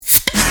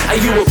Are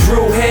you a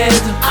brewhead?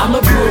 I'm a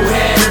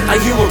brewhead. Are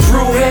you a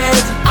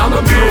brewhead? I'm a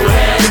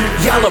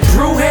brewhead. Y'all are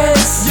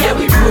brewheads? Yeah,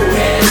 we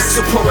brewheads.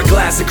 So pour a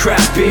glass of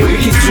craft beer, we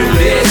can do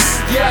this.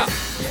 Yeah.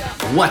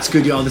 What's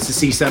good, y'all? This is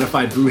C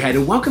Certified Brewhead,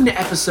 and welcome to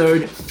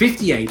episode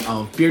 58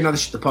 of Beer and Other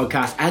Shit, the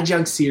podcast,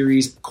 Adjunct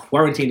Series,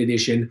 Quarantine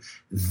Edition.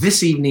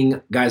 This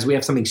evening, guys, we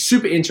have something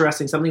super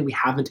interesting, something we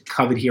haven't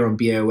covered here on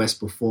BAOS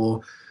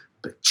before.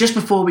 But just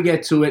before we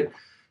get to it,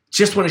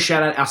 just want to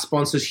shout out our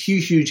sponsors.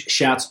 Huge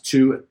shouts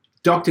to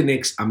Dr.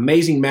 Nick's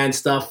Amazing Man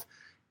Stuff.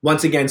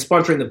 Once again,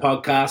 sponsoring the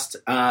podcast.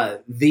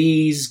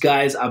 These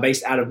guys are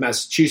based out of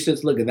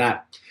Massachusetts. Look at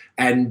that.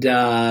 And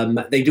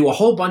they do a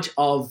whole bunch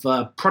of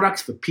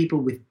products for people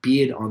with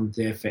beard on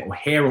their face or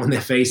hair on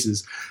their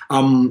faces.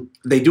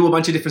 They do a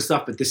bunch of different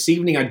stuff, but this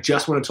evening I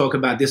just want to talk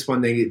about this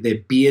one. Their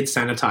beard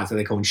sanitizer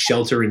they call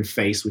Shelter in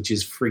Face, which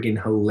is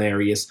friggin'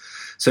 hilarious.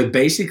 So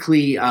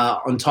basically,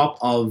 on top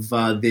of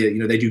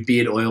they do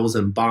beard oils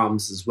and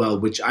balms as well,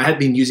 which I have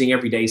been using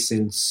every day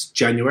since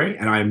January,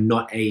 and I'm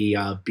not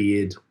a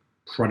beard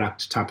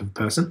product type of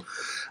person.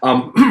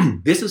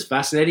 This is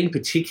fascinating,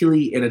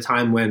 particularly in a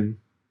time when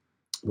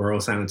we're all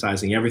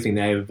sanitizing everything.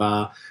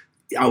 I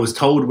was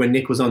told when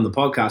Nick was on the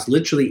podcast,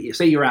 literally,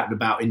 say you're out and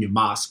about in your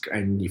mask,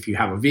 and if you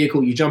have a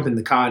vehicle, you jump in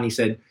the car, and he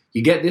said,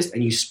 you get this,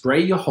 and you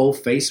spray your whole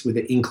face with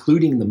it,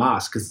 including the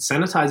mask, because it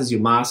sanitizes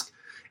your mask,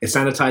 it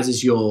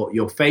sanitizes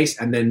your face,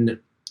 and then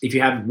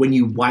when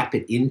you wipe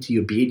it into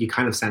your beard, you're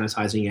kind of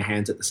sanitizing your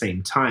hands at the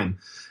same time.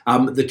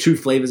 The two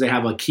flavors they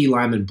have are key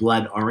lime and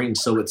blood orange,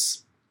 so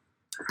it's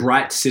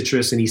bright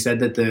citrus, and he said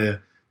that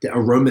the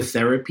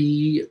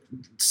aromatherapy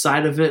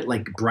side of it,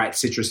 like bright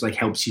citrus, like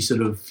helps you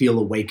sort of feel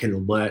awake and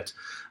alert.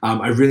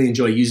 I really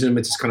enjoy using them.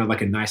 It's just kind of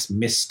like a nice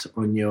mist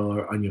on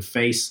your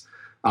face.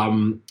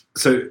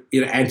 So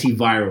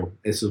antiviral,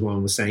 this is what I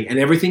was saying, and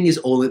everything is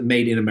all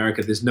made in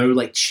America. There's no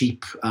like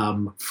cheap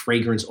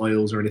fragrance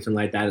oils or anything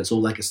like that. It's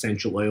all like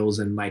essential oils,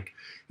 and like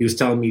he was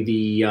telling me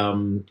the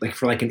like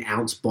for like an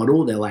ounce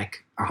bottle, they're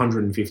like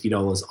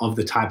 $150 of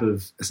the type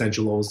of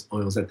essential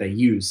oils that they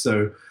use.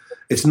 So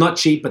it's not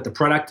cheap, but the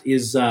product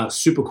is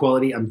super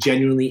quality. I'm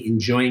genuinely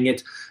enjoying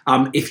it.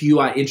 If you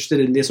are interested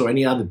in this or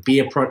any other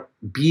beard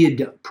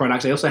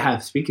products, I also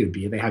have, speaking of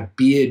beer, they have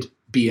beard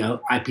beer,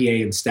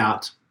 IPA and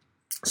stout,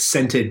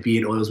 scented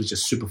beard oils, which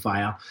is super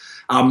fire.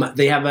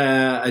 They have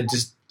a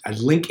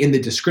link in the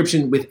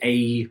description with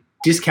a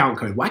discount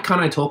code. Why can't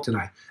I talk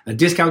tonight? A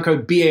discount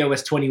code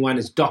BAOS21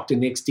 is Dr.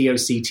 Nick's,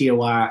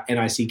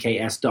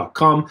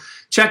 DOCTORNICKS.com.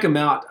 Check them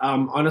out.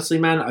 Honestly,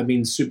 man, I've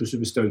been super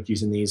stoked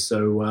using these,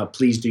 so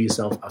please do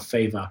yourself a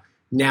favor.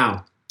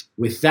 Now,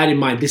 with that in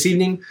mind, this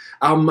evening,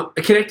 I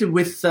connected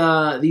with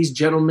these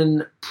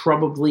gentlemen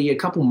probably a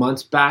couple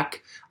months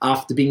back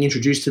after being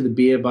introduced to the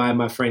beer by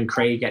my friend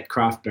Craig at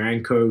Craft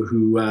Beer & Co.,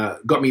 who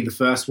got me the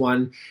first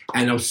one,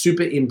 and I was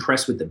super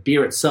impressed with the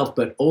beer itself,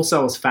 but also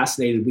I was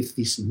fascinated with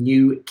this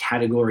new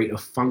category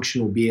of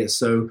functional beer.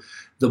 So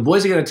the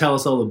boys are going to tell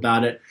us all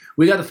about it.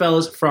 We got the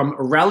fellas from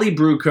Rally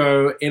Brew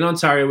Co. in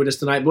Ontario with us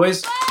tonight,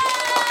 boys.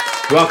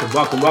 Welcome.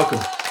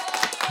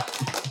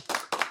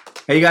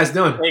 How you guys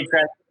doing? Hey,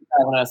 Chris. Thanks for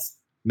having us.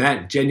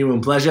 Matt,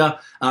 genuine pleasure.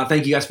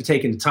 Thank you guys for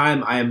taking the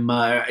time. I'm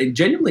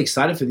genuinely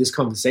excited for this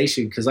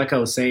conversation because like I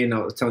was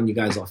telling you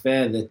guys off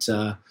air that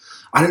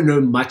I don't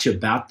know much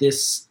about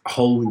this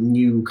whole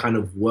new kind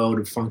of world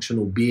of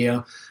functional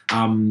beer.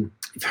 I've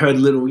heard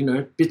little,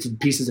 bits and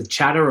pieces of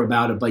chatter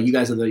about it, but you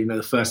guys are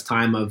the first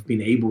time I've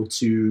been able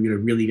to,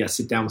 really just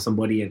sit down with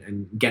somebody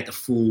and get the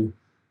full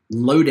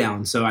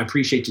lowdown. So I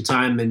appreciate your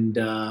time, and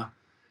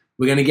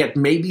we're going to get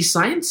maybe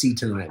sciencey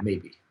tonight,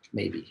 maybe.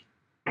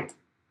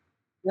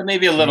 Yeah,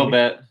 maybe a little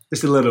bit.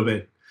 Just a little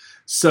bit.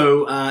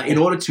 So in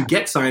order to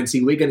get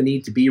sciencey, we're going to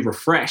need to be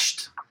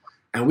refreshed.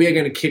 And we are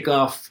going to kick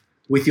off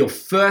with your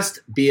first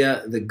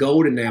beer, the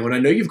Golden Ale. And I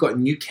know you've got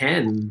new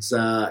canned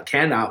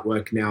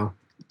artwork now.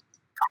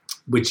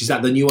 Which is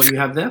that the new one you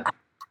have there?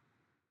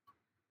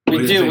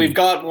 We do. We've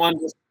got one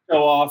to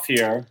show off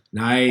here.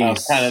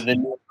 Nice. Kind of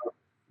the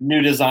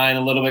new design,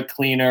 a little bit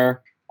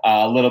cleaner,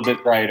 a little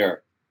bit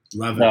brighter.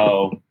 Love it.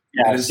 So,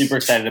 yeah, super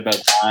excited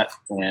about that,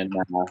 and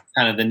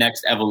kind of the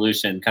next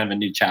evolution, kind of a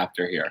new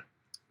chapter here.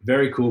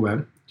 Very cool,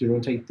 man. Do you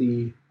want to take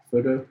the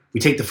photo? We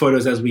take the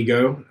photos as we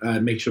go,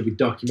 make sure we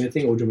document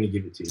it, or do you want me to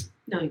give it to you?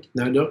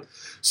 No.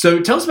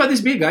 So tell us about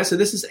this beer, guys. So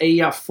this is a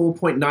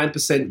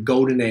 4.9%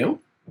 Golden Ale,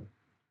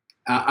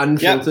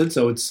 unfiltered, yep.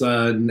 So it's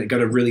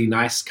got a really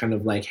nice kind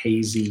of like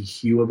hazy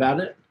hue about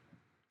it.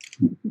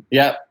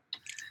 Yep.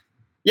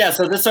 Yeah,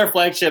 so this is our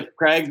flagship,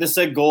 Craig. This is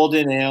a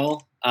Golden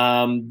Ale.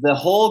 The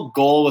whole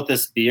goal with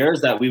this beer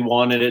is that we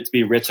wanted it to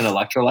be rich in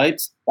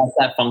electrolytes. That's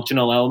that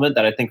functional element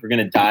that I think we're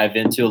going to dive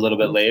into a little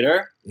bit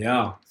later.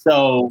 Yeah.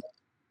 So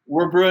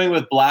we're brewing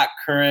with black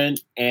currant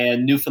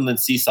and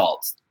Newfoundland sea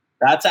salts.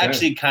 That's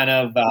actually kind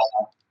of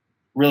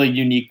really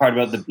unique part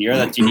about the beer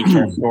that's unique to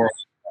our story.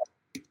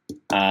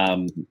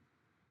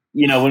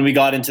 When we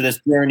got into this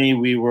journey,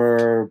 we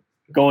were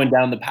going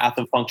down the path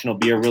of functional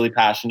beer, really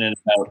passionate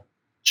about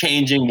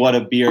changing what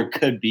a beer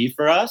could be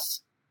for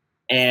us.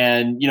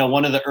 And,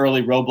 one of the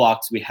early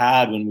roadblocks we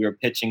had when we were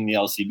pitching the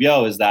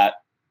LCBO is that,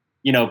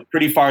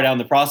 pretty far down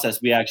the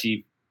process, we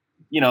actually,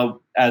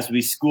 as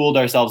we schooled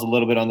ourselves a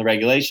little bit on the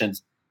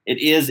regulations, it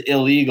is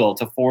illegal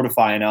to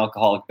fortify an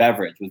alcoholic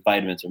beverage with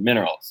vitamins or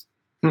minerals.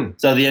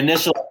 So the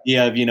initial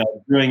idea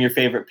of, brewing your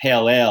favorite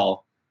pale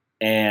ale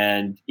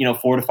and,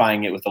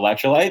 fortifying it with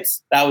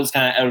electrolytes, that was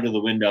kind of out of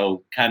the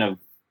window kind of,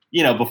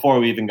 before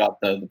we even got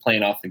the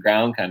plane off the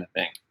ground kind of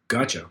thing.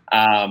 Gotcha.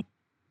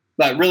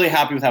 But really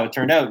happy with how it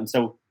turned out. And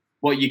so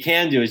what you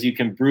can do is you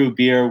can brew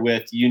beer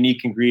with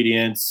unique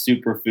ingredients,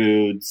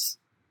 superfoods,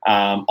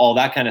 all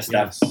that kind of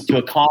stuff to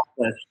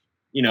accomplish,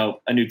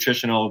 a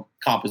nutritional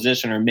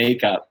composition or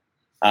makeup,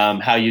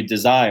 how you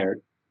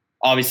desired.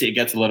 Obviously it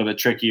gets a little bit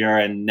trickier,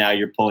 and now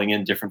you're pulling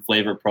in different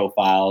flavor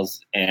profiles.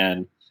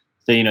 And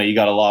so, you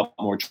got a lot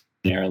more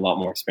there, a lot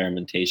more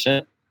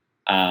experimentation.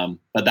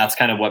 But that's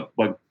kind of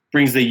what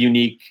brings the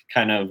unique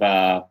kind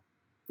of,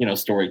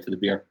 story to the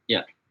beer.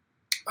 Yeah.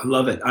 I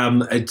love it.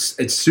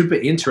 It's super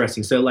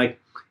interesting. So like,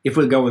 if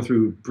we're going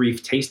through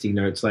brief tasting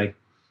notes, like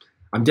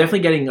I'm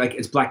definitely getting like,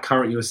 it's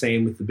blackcurrant, you were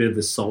saying, with a bit of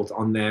the salt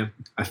on there.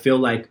 I feel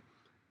like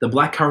the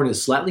blackcurrant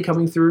is slightly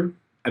coming through.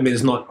 I mean,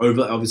 it's not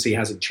over, obviously it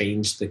hasn't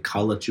changed the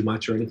color too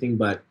much or anything,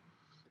 but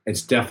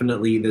it's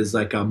definitely, there's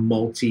like a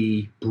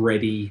malty,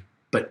 bready,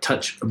 but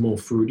touch more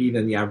fruity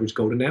than the average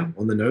golden ale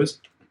on the nose.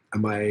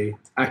 Am I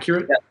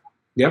accurate?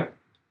 Yep.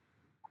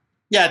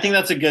 Yeah, I think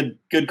that's a good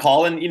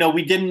call. And,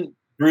 we didn't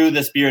brew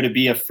this beer to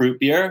be a fruit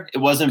beer. It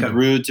wasn't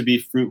brewed to be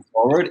fruit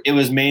forward. It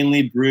was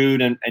mainly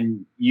brewed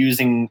and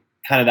using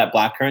kind of that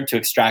blackcurrant to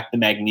extract the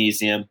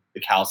magnesium, the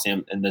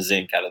calcium, and the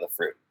zinc out of the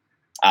fruit.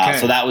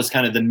 So that was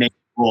kind of the main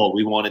goal.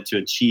 We wanted to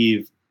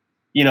achieve,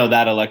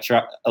 that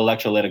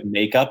electrolytic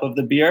makeup of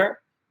the beer,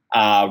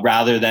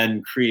 rather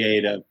than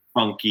create a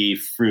funky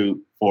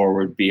fruit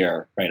forward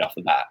beer right off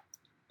the bat.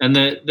 And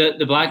the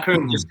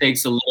blackcurrant just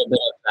takes a little bit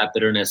of that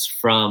bitterness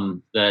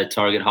from the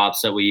target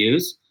hops that we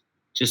use,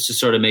 just to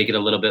sort of make it a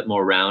little bit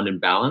more round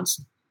and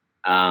balanced.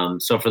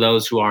 So for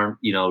those who aren't,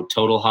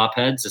 total hop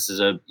heads, this is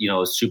a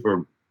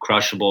super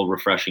crushable,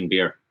 refreshing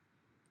beer.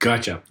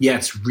 Gotcha. Yeah,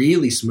 it's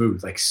really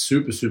smooth, like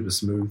super, super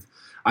smooth.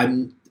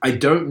 I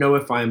don't know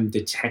if I'm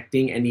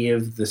detecting any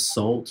of the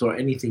salt or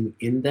anything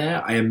in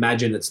there. I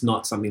imagine it's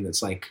not something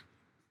that's like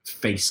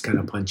face kind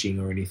of punching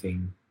or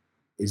anything.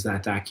 Is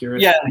that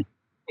accurate? Yeah,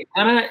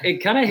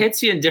 it kind of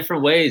hits you in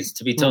different ways,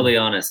 to be totally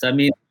honest. I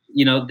mean,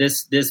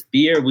 this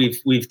beer,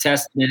 we've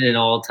tested it in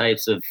all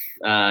types of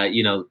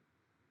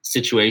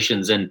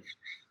situations, and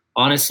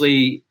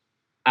honestly,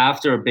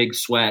 after a big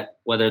sweat,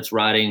 whether it's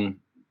riding,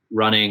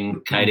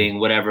 running, kiting,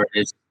 whatever it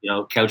is,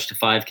 couch to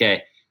 5K,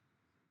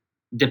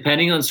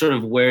 depending on sort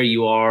of where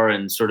you are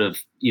and sort of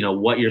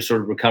what you're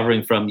sort of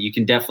recovering from, you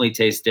can definitely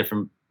taste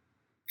different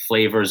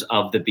flavors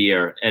of the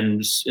beer,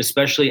 and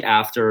especially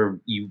after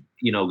you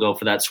go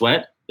for that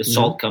sweat, the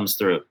salt comes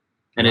through,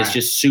 and it's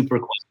just super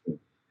quick.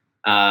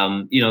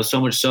 So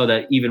much so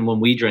that even when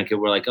we drink it,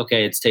 we're like,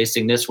 okay, it's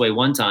tasting this way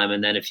one time,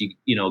 and then if you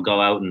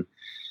go out and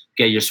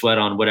get your sweat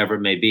on, whatever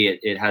it may be,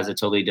 it has a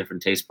totally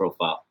different taste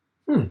profile.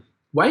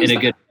 Why is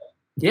that?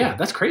 Yeah,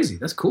 that's crazy.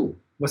 That's cool.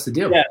 What's the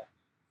deal? Yeah,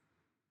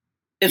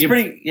 it's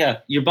pretty. Yeah,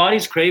 your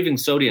body's craving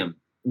sodium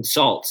and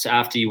salts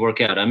after you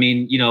work out. I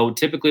mean,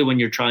 typically when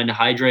you're trying to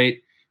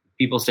hydrate,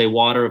 people say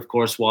water. Of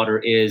course, water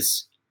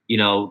is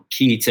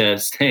key to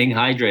staying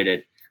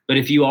hydrated. But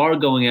if you are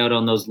going out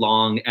on those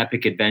long,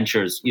 epic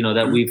adventures,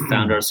 that we've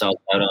found ourselves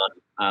out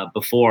on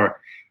before,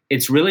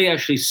 it's really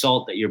actually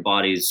salt that your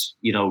body's,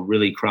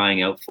 really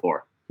crying out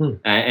for.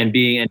 And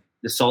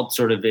the salt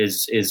sort of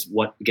is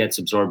what gets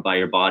absorbed by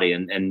your body.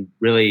 And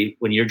really,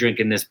 when you're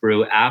drinking this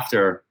brew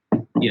after,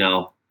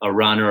 a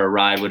run or a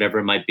ride, whatever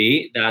it might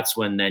be, that's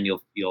when then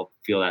you'll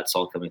feel that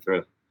salt coming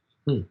through.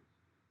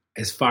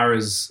 As far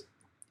as,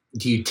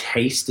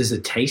 does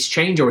it taste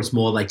change, or it's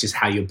more like just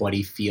how your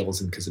body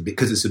feels, and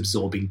because it's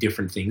absorbing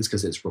different things,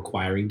 because it's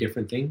requiring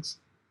different things?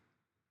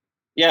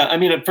 Yeah, I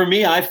mean, for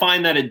me, I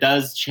find that it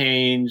does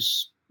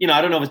change.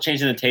 I don't know if it's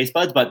changing the taste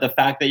buds, but the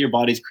fact that your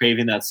body's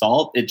craving that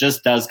salt, it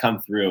just does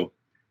come through.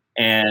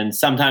 And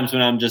sometimes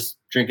when I'm just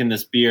drinking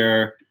this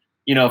beer,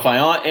 if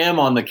I am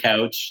on the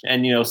couch,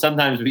 and,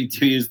 sometimes we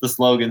do use the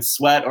slogan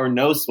sweat or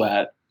no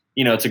sweat,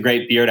 it's a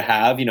great beer to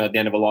have, at the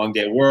end of a long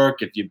day of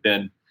work, if you've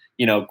been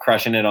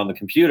crushing it on the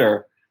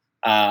computer.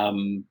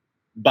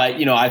 But,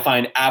 I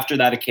find after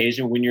that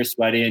occasion, when you're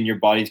sweaty and your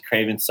body's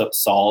craving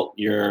salt,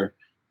 you've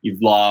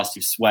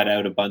sweat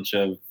out a bunch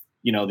of,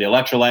 the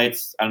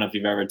electrolytes. I don't know if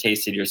you've ever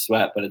tasted your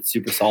sweat, but it's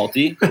super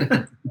salty.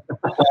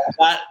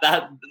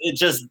 that it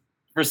just,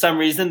 for some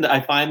reason, I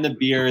find the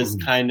beer is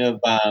kind of,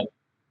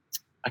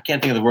 I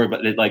can't think of the word,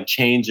 but it like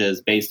changes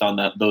based on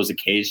those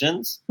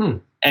occasions.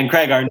 And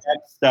Craig, our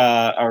next,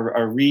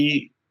 our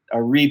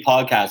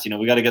re-podcast,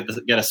 we got to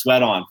get a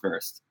sweat on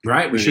first.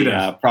 Right, we should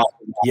have.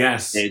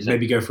 Yes,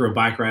 maybe go for a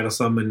bike ride or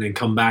something, and then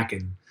come back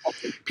and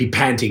be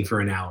panting for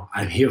an hour.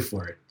 I'm here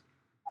for it.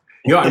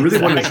 I really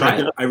want to try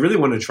it. I really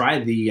want to try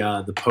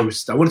the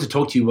post. I wanted to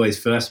talk to you guys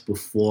first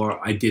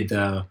before I did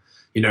the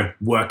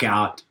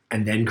workout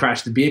and then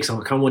crash the beer, because I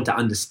kind of want to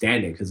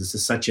understand it, because it's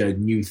just such a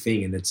new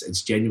thing, and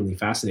it's genuinely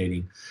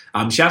fascinating.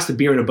 Shouts to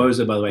Beer and a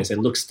Bozo, by the way, said,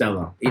 look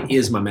stellar. It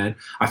is, my man.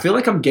 I feel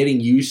like I'm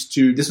getting used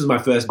to, this is my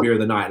first beer of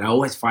the night, and I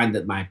always find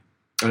that I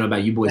don't know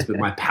about you boys, but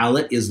my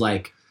palate is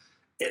like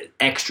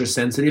extra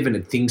sensitive,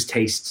 and things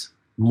taste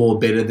more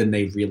bitter than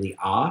they really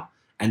are.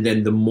 And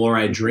then the more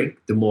I drink,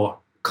 the more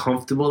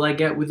comfortable I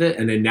get with it.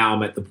 And then now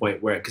I'm at the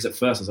point where, because at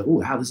first I was like, oh,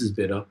 wow, this is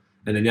bitter.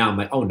 And then now I'm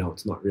like, oh no,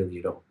 it's not really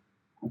at all.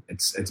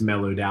 It's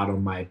mellowed out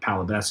on my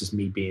palate, but that's just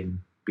me being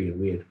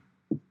weird.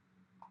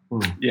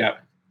 Yeah,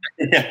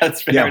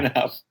 that's fair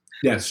enough.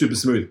 Yeah, super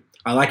smooth.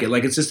 I like it.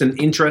 Like, it's just an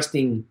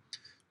interesting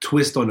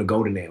twist on a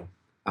golden ale,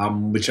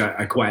 which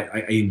I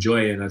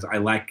enjoy, and I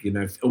like,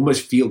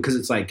 almost feel, because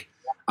it's like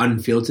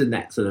unfiltered,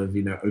 that sort of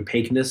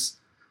opaqueness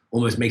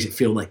almost makes it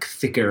feel like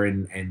thicker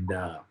and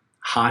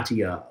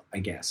heartier, I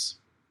guess.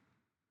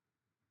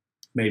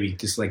 Maybe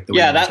just like the way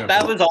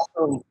that was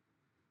also.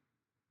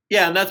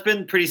 Yeah, and that's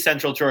been pretty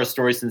central to our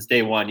story since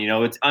day one.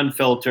 It's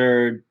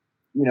unfiltered.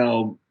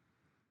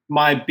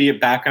 My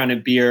background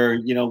in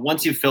beer,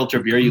 once you filter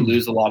beer, you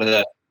lose a lot of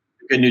the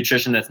good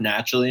nutrition that's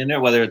naturally in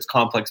it, whether it's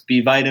complex B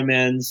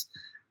vitamins,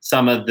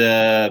 some of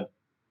the,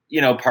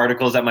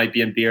 particles that might be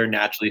in beer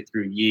naturally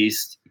through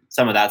yeast.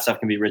 Some of that stuff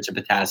can be rich in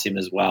potassium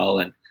as well,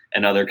 and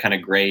other kind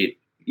of great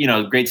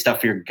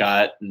stuff for your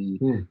gut.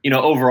 And,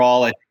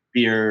 overall, I think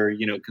beer,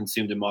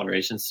 consumed in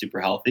moderation is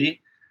super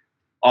healthy.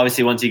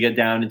 Obviously, once you get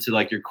down into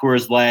like your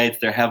Coors Lights,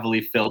 they're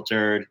heavily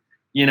filtered.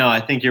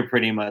 I think you're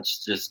pretty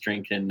much just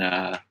drinking,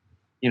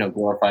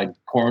 glorified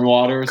corn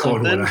water or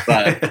something.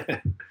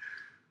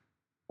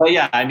 But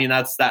yeah, I mean,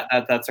 that's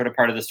sort of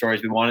part of the story.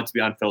 Is we want it to be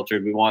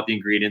unfiltered. We want the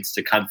ingredients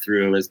to come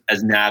through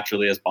as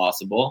naturally as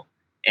possible.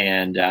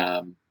 And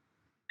we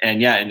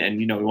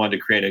wanted to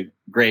create a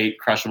great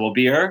crushable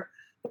beer,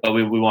 but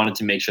we wanted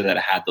to make sure that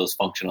it had those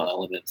functional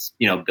elements,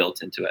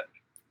 built into it.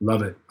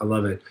 Love it. I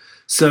love it.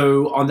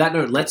 So on that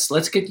note,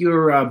 let's get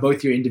your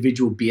both your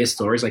individual beer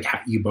stories, like how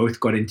you both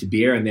got into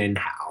beer, and then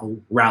how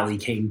Rally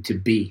came to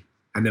be.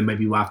 And then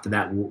maybe after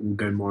that, we'll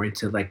go more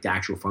into like the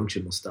actual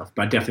functional stuff.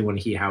 But I definitely want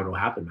to hear how it all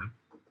happened, man.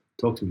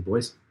 Talk to me,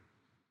 boys.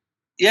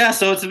 Yeah,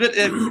 so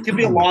it could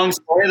be a long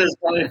story. There's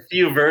probably a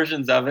few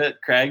versions of it,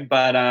 Craig.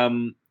 But,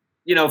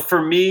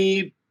 for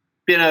me,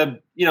 been a,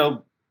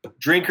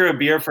 drinker of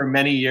beer for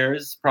many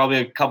years, probably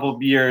a couple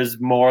of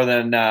years more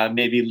than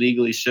maybe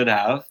legally should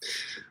have.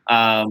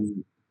 So,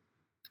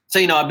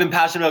 I've been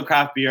passionate about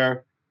craft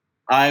beer.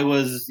 I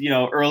was,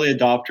 early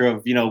adopter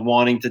of,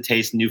 wanting to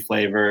taste new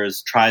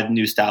flavors, try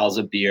new styles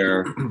of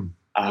beer.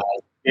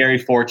 Very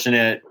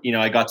fortunate,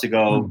 I got to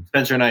go,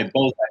 Spencer and I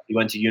both actually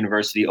went to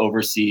university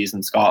overseas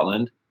in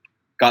Scotland,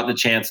 got the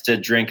chance to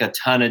drink a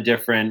ton of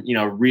different,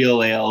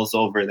 real ales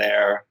over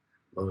there,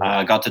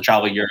 got to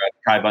travel Europe,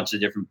 try a bunch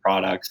of different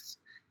products.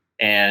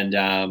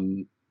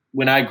 And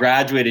when I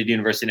graduated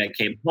university and I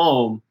came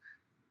home,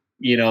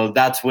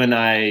 that's when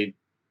I,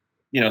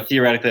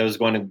 theoretically I was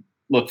going to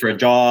look for a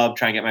job,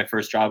 try and get my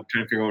first job,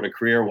 trying to figure out what a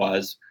career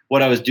was.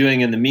 What I was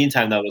doing in the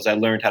meantime, though, was I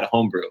learned how to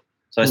homebrew.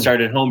 So I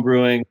started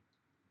homebrewing,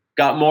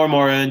 got more and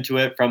more into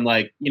it from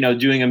like,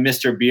 doing a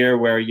Mr. Beer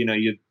where,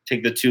 you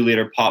take the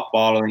 2-liter pop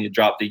bottle and you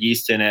drop the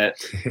yeast in it,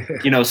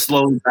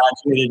 slowly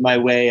graduated my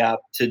way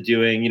up to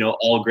doing,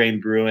 all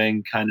grain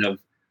brewing kind of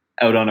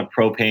out on a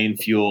propane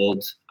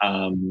fueled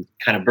kind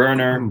of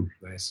burner.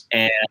 Nice.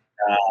 And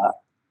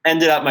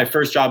ended up, my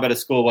first job out of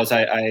school was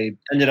I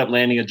ended up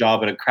landing a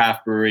job at a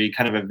craft brewery,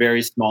 kind of a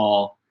very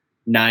small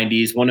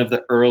 90s, one of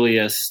the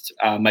earliest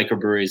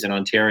microbreweries in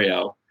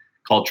Ontario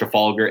called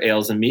Trafalgar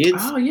Ales and Meads.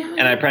 Oh, yeah.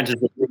 And I apprenticed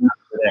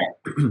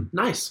there.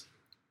 Nice.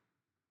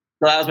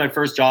 So that was my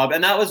first job.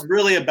 And that was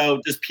really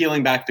about just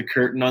peeling back the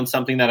curtain on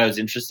something that I was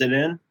interested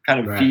in,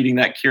 kind of feeding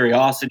that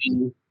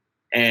curiosity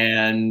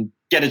and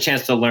get a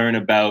chance to learn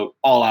about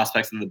all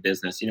aspects of the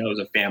business. It was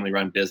a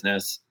family-run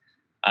business.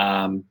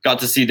 Got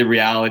to see the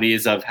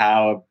realities of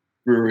how a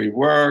brewery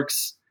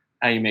works,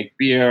 how you make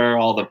beer,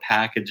 all the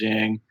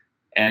packaging,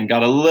 and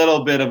got a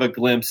little bit of a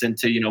glimpse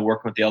into,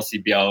 working with the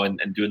LCBO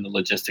and doing the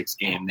logistics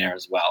game there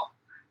as well.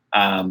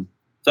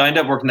 So I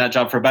ended up working that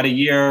job for about a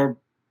year,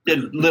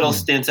 did little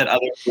stints at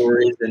other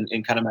breweries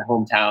in kind of my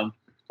hometown,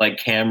 like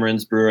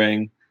Cameron's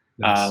Brewing,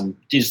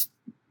 just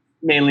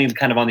mainly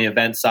kind of on the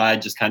event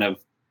side, just kind of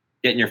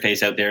getting your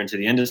face out there into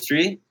the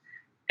industry.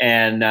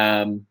 And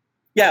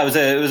it was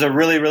a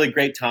really, really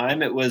great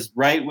time. It was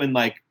right when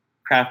like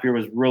craft beer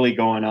was really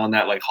going on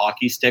that like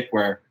hockey stick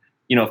where,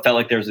 it felt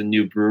like there was a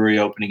new brewery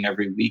opening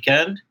every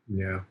weekend.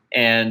 Yeah.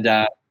 And,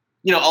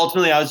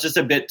 ultimately I was just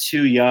a bit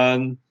too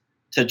young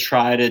to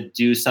try to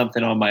do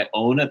something on my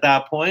own at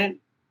that point.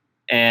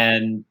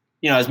 And,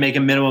 I was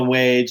making minimum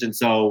wage. And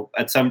so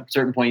at some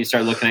certain point you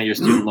start looking at your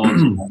student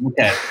loans. And like,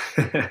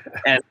 okay.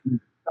 And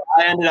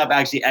I ended up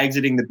actually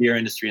exiting the beer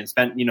industry and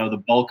spent,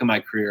 the bulk of my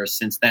career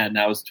since then,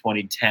 that was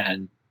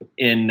 2010,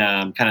 in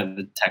kind of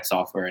the tech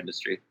software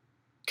industry.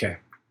 Okay.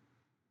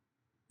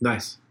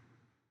 Nice.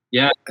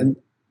 Yeah. And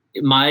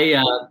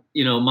my,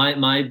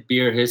 my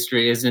beer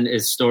history isn't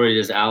as storied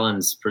as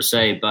Alan's per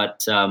se,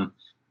 but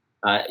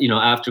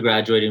after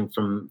graduating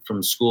from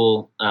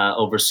school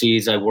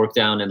overseas, I worked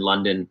down in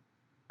London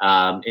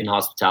in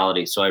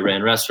hospitality. So I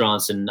ran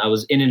restaurants, and I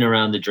was in and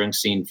around the drink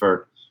scene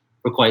for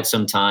quite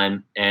some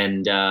time.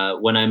 And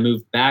when I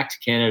moved back to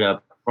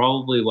Canada,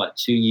 probably 2.5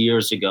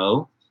 years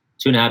ago,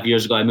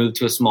 I moved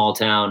to a small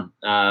town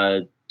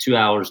 2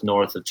 hours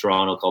north of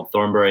Toronto called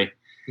Thornbury.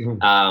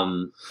 Mm-hmm.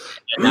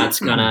 And that's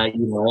kind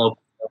of,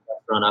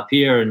 restaurant up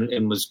here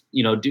and was,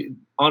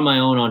 on my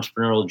own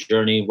entrepreneurial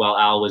journey while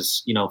Al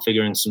was,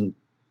 figuring some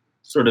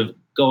sort of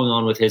going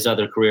on with his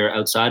other career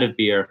outside of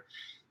beer.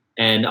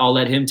 And I'll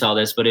let him tell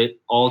this, but it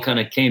all kind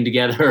of came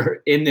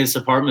together in this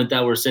apartment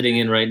that we're sitting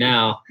in right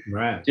now,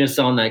 right? Just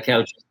on that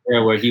couch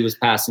there, where he was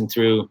passing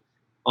through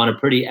on a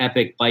pretty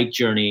epic bike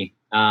journey.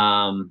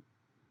 I'll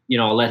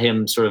let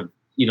him sort of,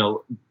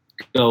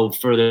 go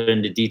further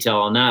into detail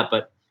on that,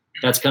 but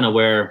that's kind of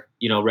where,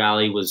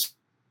 Rally was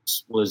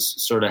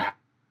sort of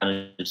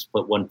just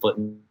put one foot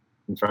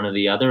in front of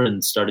the other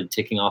and started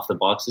ticking off the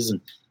boxes and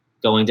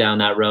going down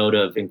that road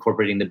of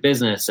incorporating the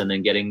business and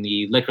then getting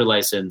the liquor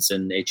license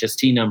and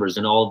HST numbers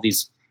and all of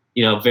these,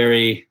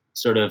 very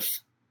sort of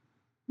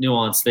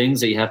nuanced things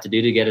that you have to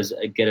do to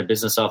get a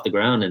business off the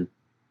ground. And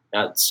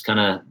that's kind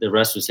of, the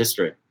rest was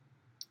history.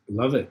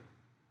 Love it.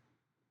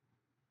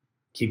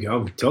 Keep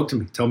going. Talk to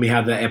me. Tell me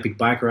how the epic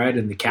bike ride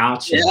and the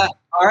couch. Yeah.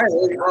 All right.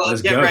 Well,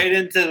 let's get right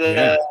into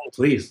the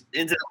please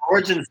into the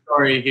origin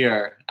story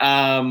here.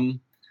 So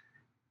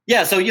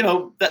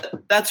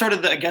that's sort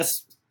of the, I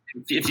guess,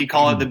 if you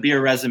call it the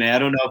beer resume. I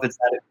don't know if it's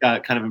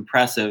that kind of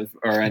impressive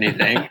or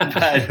anything,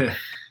 but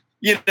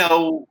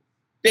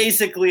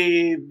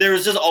basically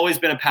there's just always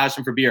been a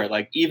passion for beer.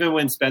 Like even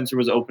when Spencer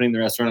was opening the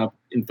restaurant up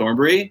in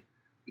Thornbury,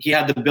 he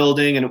had the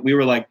building and we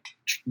were like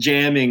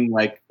jamming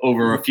like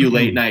over a few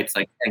late nights,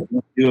 like, hey,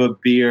 can we do a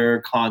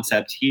beer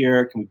concept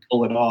here? Can we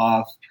pull it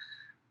off?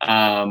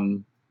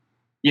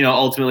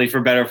 Ultimately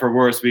for better or for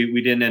worse,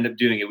 we didn't end up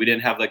doing it. We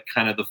didn't have like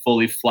kind of the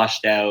fully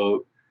flushed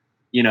out,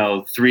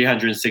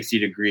 360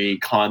 degree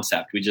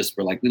concept. We just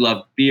were like, we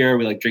love beer.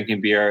 We like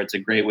drinking beer. It's a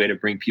great way to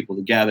bring people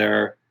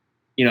together.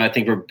 I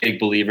think we're big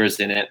believers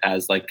in it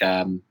as like,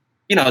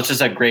 it's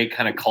just a great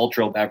kind of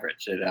cultural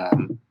beverage.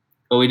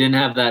 But we didn't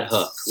have that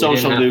hook.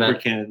 Social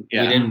lubricant.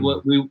 Yeah.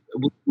 We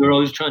were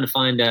always trying to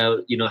find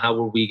out, how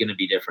were we going to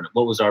be different?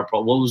 What was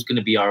what was going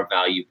to be our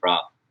value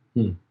prop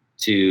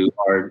to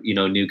our,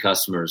 new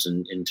customers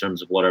in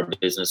terms of what our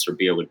business or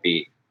beer would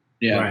be.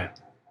 Yeah. Right.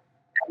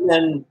 And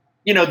then,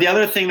 the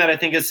other thing that I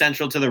think is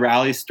central to the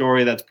Rally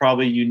story that's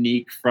probably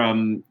unique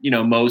from,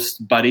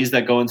 most buddies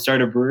that go and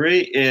start a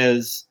brewery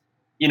is,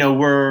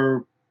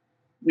 we're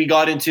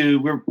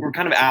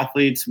kind of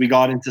athletes. We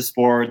got into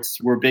sports.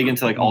 We're big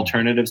into like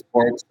alternative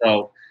sports.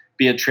 So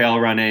be it trail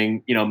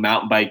running,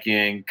 mountain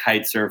biking,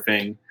 kite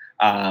surfing,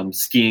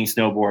 skiing,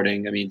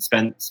 snowboarding. I mean,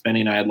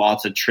 Spenny and I had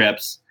lots of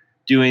trips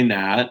doing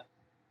that.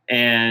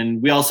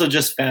 And we also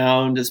just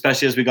found,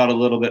 especially as we got a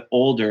little bit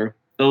older,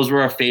 those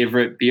were our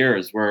favorite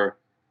beers were,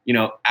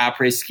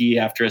 après ski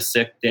after a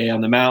sick day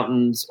on the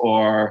mountains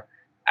or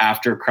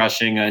after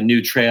crushing a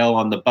new trail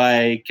on the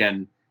bike.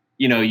 And,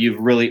 you've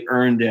really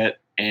earned it.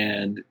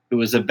 And it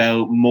was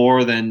about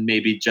more than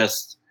maybe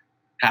just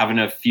having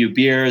a few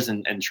beers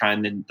and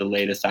trying the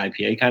latest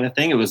IPA kind of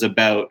thing. It was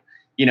about,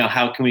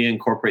 how can we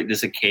incorporate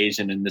this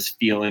occasion and this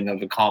feeling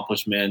of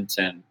accomplishment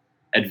and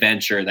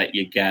adventure that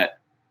you get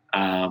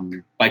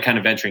by kind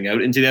of venturing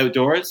out into the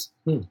outdoors.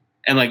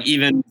 And like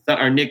even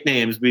our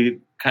nicknames, we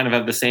kind of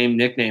have the same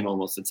nickname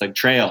almost. It's like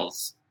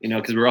Trails,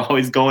 because we're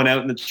always going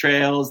out in the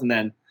trails. And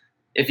then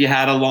if you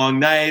had a long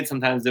night,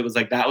 sometimes it was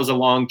like that was a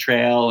long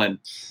trail. And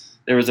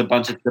there was a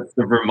bunch of trips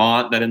to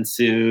Vermont that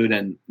ensued.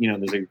 And,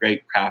 there's a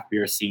great craft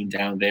beer scene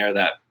down there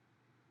that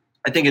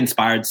I think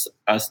inspired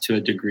us to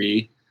a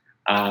degree,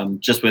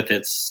 just with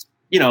its,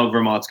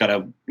 Vermont's got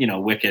a,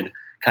 wicked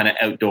kind of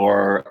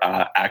outdoor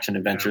action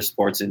adventure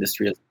sports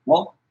industry as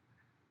well.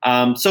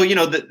 So,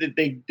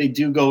 they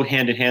do go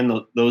hand in hand,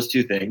 those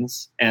two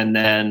things. And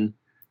then,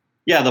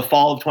 the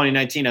fall of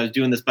 2019, I was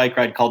doing this bike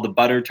ride called the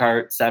Butter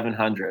Tart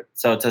 700.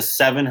 So it's it's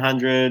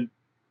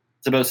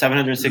about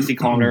 760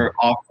 kilometer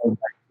off-road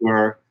bike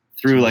tour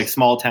through like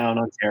small town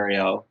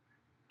Ontario.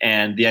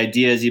 And the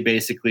idea is you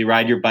basically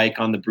ride your bike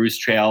on the Bruce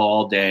Trail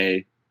all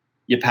day.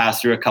 You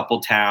pass through a couple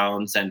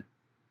towns, and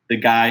the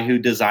guy who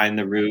designed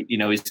the route,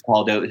 he's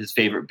called out his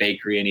favorite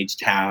bakery in each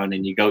town,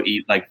 and you go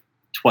eat like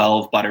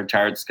 12 butter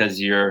tarts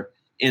because you're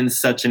in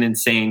such an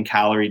insane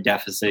calorie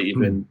deficit. You've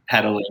been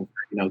pedaling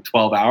for,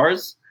 12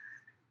 hours.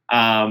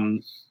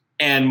 And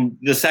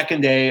the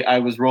second day I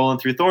was rolling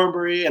through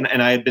Thornbury and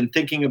I had been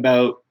thinking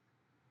about,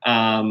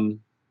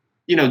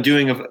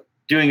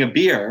 doing a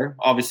beer,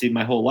 obviously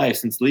my whole life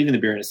since leaving the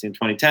beer industry in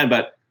 2010,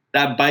 but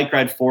that bike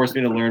ride forced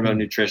me to learn about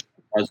nutrition.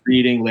 I was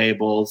reading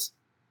labels,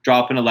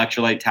 dropping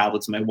electrolyte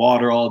tablets in my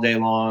water all day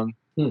long,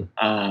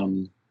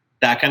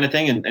 that kind of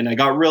thing. And I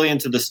got really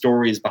into the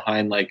stories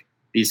behind like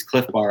these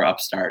Cliff Bar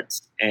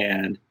upstarts.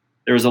 And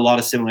there was a lot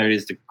of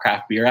similarities to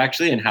craft beer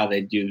actually and how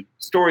they do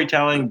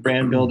storytelling,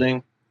 brand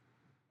building.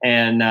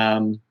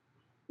 And,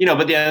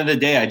 but at the end of the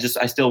day, I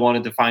still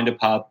wanted to find a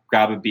pub,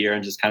 grab a beer,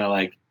 and just kind of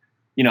like,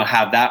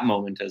 have that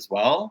moment as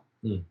well.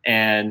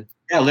 And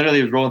yeah,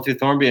 literally was rolling through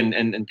Thornby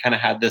and kind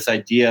of had this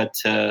idea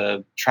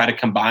to try to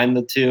combine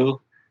the two.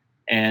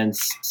 And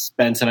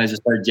Spence and I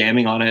just started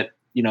jamming on it,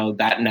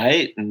 that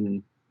night.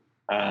 And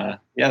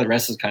the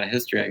rest is kind of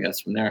history, I guess,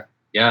 from there.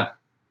 Yeah.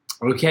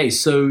 Okay,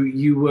 so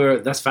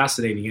that's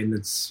fascinating, and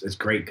it's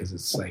great because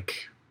it's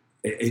like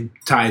it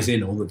ties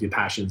in all of your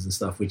passions and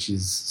stuff, which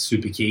is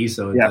super key,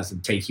 so it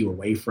doesn't take you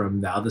away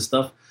from the other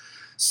stuff.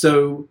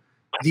 So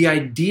the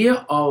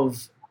idea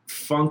of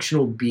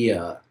functional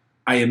beer,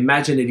 I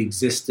imagine it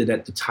existed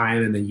at the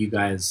time, and then you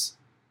guys,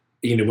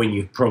 when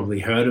you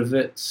probably heard of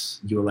it,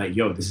 you were like,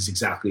 yo, this is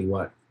exactly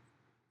what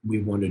we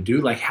want to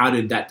do. Like, how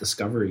did that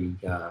discovery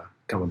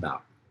come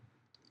about?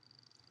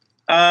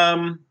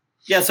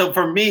 So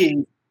for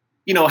me,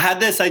 had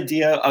this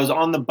idea. I was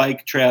on the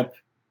bike trip,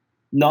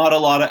 not a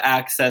lot of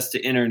access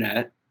to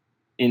internet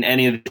in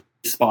any of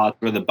the spots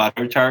where the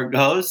butter tart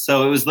goes.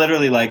 So it was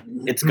literally like,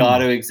 it's got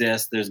to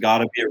exist. There's got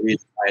to be a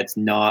reason why it's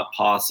not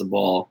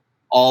possible.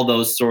 All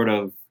those sort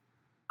of,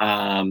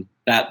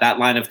 that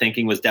line of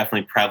thinking was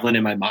definitely prevalent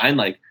in my mind.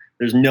 Like,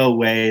 there's no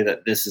way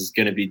that this is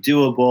going to be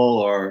doable,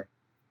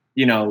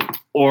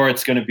 or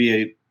it's going to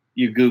be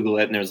you Google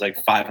it and there's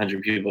like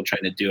 500 people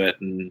trying to do it.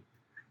 And,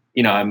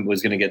 I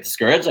was going to get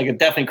discouraged. Like, it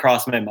definitely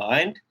crossed my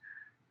mind.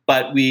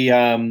 But we,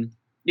 when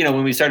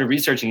we started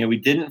researching it, we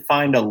didn't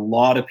find a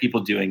lot of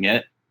people doing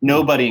it.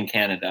 Nobody in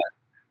Canada.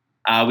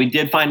 We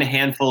did find a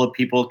handful of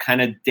people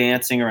kind of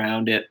dancing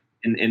around it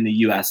in the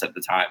US at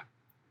the time.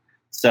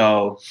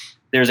 So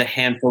there's a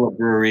handful of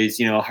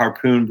breweries.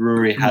 Harpoon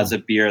Brewery has a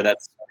beer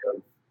that's sort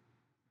of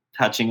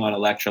touching on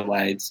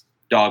electrolytes,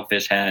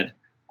 Dogfish Head.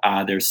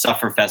 There's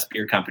Sufferfest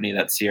Beer Company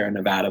that Sierra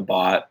Nevada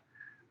bought.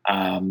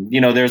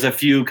 There's a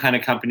few kind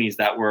of companies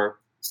that were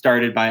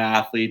started by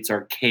athletes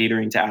or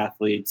catering to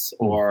athletes,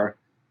 or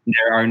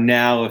there are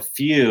now a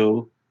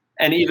few,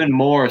 and even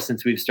more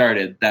since we've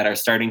started, that are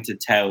starting to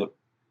tout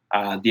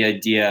the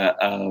idea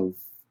of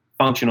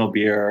functional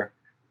beer,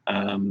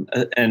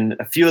 and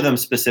a few of them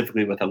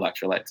specifically with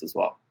electrolytes as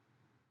well.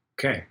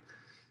 Okay.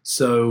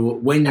 So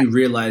when you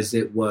realized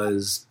it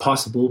was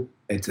possible,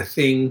 it's a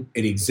thing,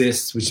 it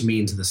exists, which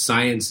means the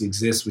science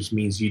exists, which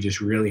means you just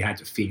really had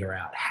to figure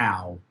out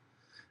how.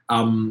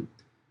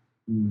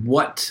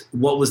 What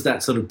was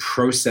that sort of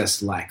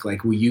process like?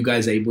 Like, were you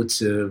guys able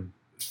to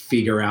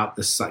figure out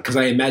the science? Because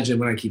I imagine,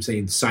 when I keep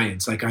saying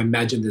science, like, I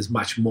imagine there's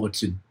much more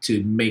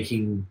to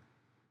making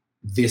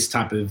this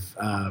type of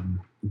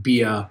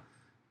beer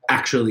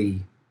actually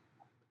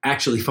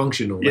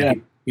functional. Like, Yeah.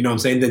 You know what I'm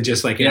saying? Than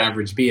just like an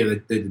average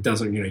beer that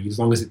doesn't, as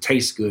long as it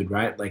tastes good,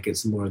 right? Like,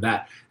 it's more of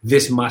that.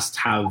 This must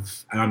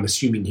have, and I'm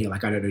assuming here,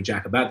 like, I don't know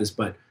jack about this,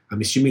 but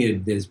I'm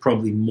assuming there's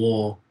probably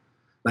more,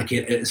 like,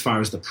 as far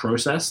as the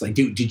process. Like,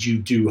 did you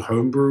do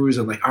home brews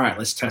and like, all right,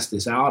 let's test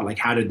this out? Like,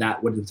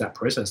 what was that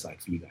process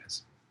like for you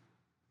guys?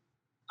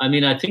 I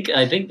mean, I think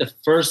the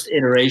first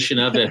iteration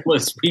of it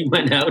was we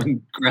went out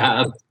and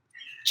grabbed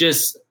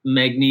just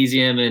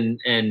magnesium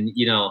and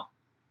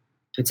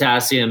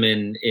potassium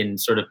in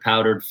sort of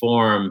powdered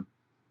form,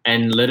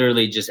 and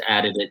literally just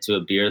added it to a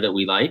beer that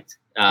we liked.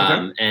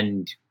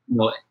 And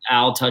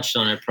Al touched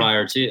on it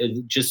prior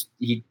to,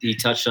 he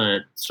touched on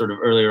it sort of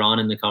earlier on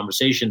in the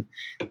conversation.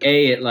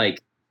 It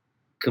like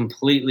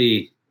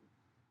completely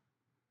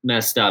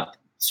messed up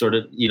sort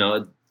of,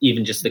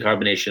 even just the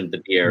carbonation of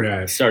the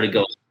beer started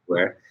going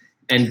everywhere.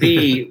 And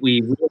B, we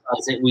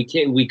realized that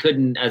we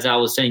couldn't, as Al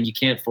was saying, you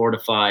can't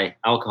fortify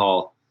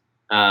alcohol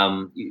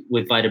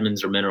with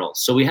vitamins or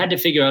minerals. So we had to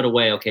figure out a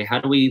way, okay, how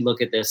do we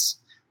look at this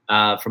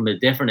from a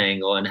different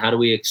angle, and how do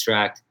we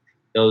extract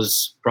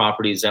those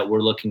properties that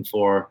we're looking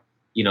for,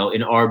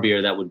 in our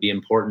beer that would be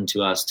important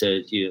to us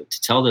to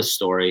tell this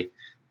story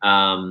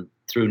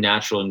through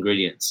natural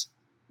ingredients.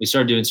 We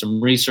started doing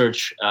some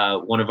research.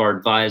 One of our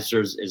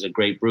advisors is a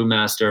great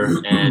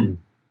brewmaster, and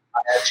I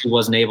actually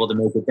wasn't able to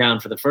make it down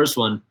for the first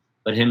one,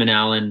 but him and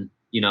Alan,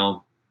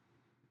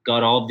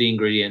 got all of the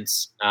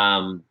ingredients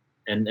and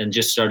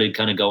just started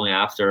kind of going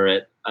after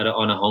it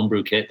on a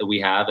homebrew kit that we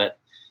have at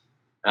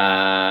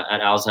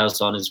Al's house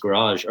on his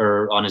garage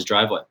or on his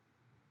driveway.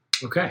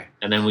 Okay.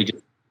 And then we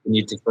just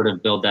need to sort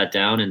of build that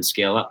down and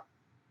scale up.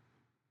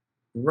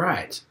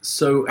 Right.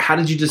 So how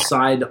did you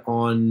decide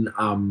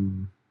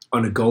on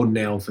a golden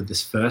ale for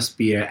this first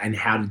beer, and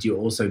how did you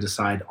also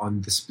decide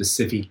on the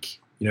specific,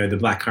 the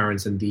black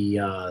currants and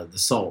the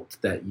salt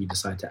that you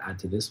decided to add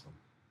to this one?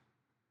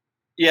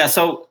 Yeah.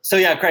 So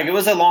yeah, Craig, it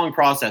was a long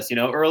process.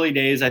 Early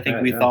days, I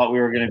think we thought we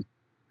were going to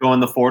go on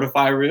the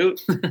fortify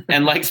route.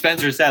 And like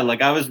Spencer said,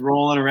 like, I was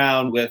rolling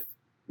around with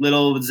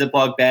little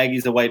Ziploc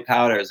baggies of white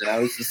powders, and I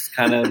was just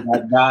kind of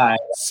that guy.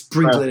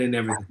 Sprinkle it in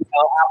everything.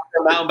 After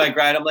a mountain bike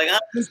ride, I'm like, I'm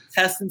just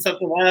testing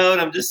something out.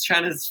 I'm just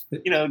trying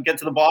to, get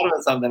to the bottom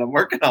of something I'm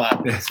working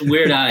on. It's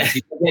weird eyes.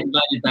 You get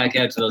invited back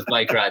out to those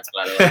bike rides,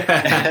 by the way.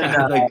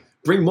 And, like,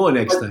 bring more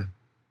next time.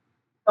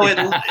 So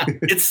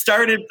it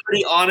started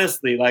pretty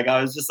honestly. Like,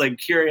 I was just like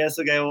curious.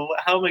 Okay, well,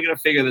 how am I going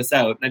to figure this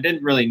out? And I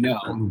didn't really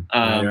know.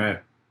 Right.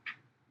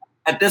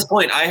 at this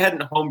point, I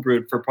hadn't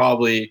homebrewed for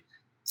probably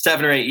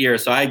 7 or 8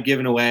 years. So I had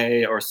given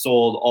away or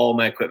sold all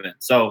my equipment.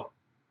 So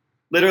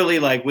literally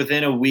like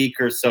within a week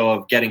or so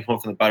of getting home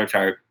from the butter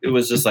tart, it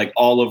was just like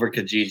all over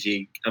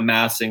Kijiji,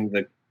 amassing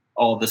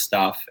all the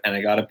stuff. And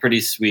I got a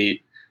pretty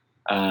sweet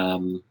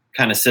kind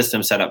of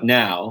system set up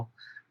now.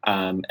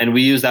 And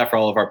we use that for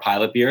all of our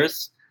pilot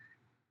beers.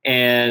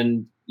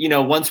 And,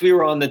 once we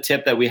were on the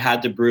tip that we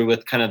had to brew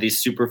with kind of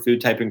these superfood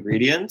type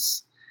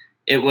ingredients,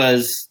 it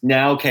was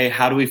now, okay,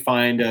 how do we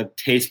find a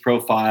taste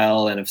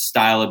profile and a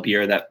style of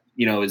beer that,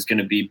 is going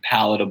to be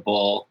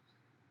palatable?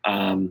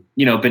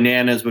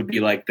 Bananas would be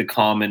like the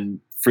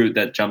common fruit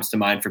that jumps to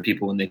mind for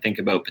people when they think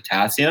about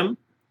potassium.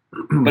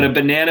 But a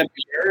banana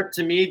beer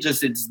to me,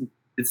 just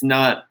it's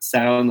not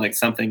sound like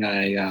something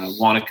I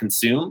want to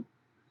consume.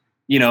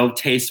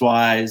 Taste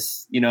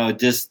wise, it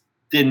just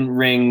didn't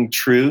ring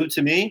true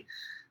to me.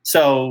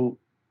 So,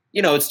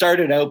 it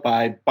started out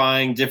by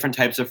buying different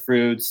types of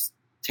fruits,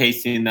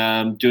 tasting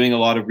them, doing a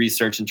lot of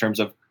research in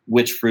terms of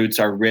which fruits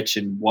are rich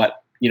in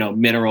what,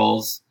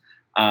 minerals.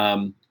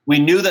 We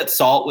knew that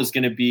salt was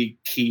going to be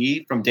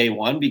key from day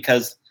one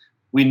because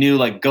we knew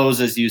like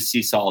Gozas use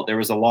sea salt. There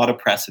was a lot of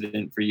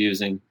precedent for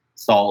using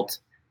salt,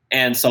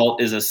 and salt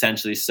is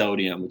essentially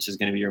sodium, which is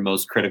going to be your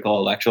most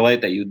critical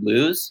electrolyte that you'd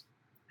lose.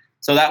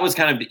 So that was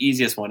kind of the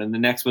easiest one. And the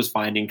next was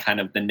finding kind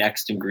of the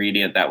next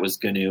ingredient that was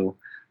going to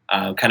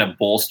kind of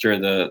bolster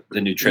the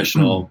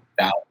nutritional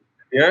value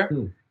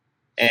here.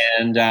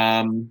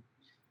 And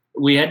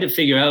we had to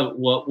figure out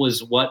what was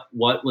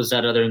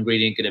that other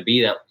ingredient going to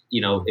be that,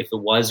 if it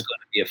was going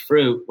to be a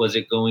fruit, was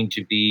it going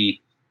to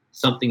be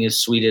something as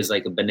sweet as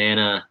like a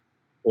banana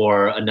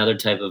or another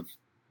type of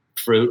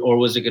fruit, or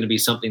was it going to be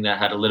something that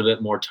had a little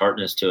bit more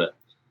tartness to it?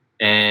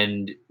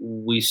 And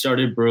we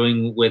started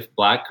brewing with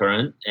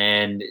blackcurrant,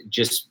 and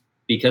just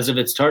because of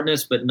its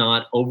tartness, but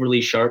not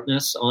overly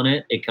sharpness on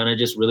it, it kind of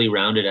just really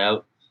rounded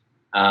out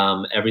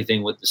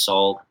everything with the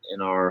salt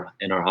in our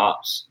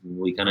hops.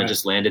 We kind of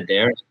just landed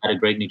there. It had a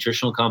great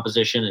nutritional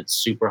composition. It's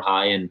super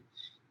high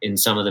in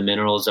some of the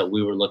minerals that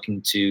we were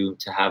looking to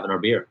have in our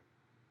beer.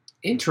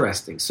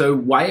 Interesting. So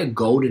why a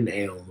golden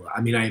ale?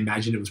 I mean, I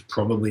imagine it was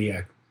probably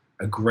a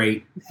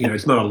great,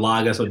 it's not a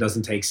lager, so it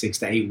doesn't take 6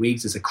 to 8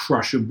 weeks. It's a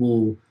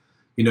crushable,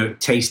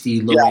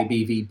 tasty, low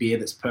ABV beer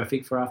that's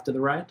perfect for after the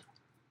ride.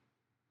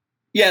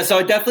 Yeah,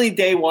 so definitely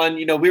day one,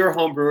 we were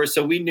home brewers,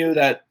 so we knew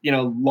that,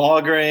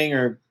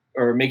 lagering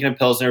or making a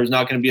Pilsner was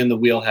not going to be in the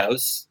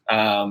wheelhouse.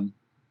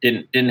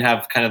 Didn't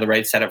have kind of the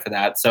right setup for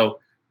that. So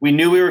we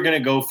knew we were going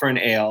to go for an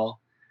ale.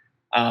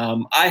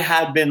 I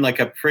had been like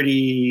a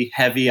pretty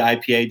heavy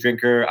IPA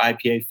drinker,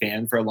 IPA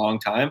fan for a long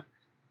time,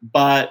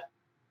 but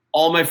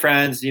all my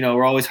friends,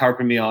 were always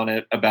harping me on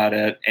it about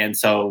it. And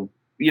so,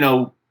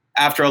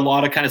 after a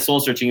lot of kind of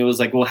soul searching, it was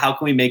like, well, how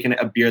can we make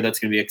a beer that's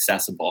going to be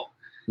accessible?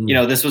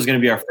 This was going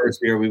to be our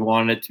first beer. We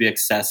wanted it to be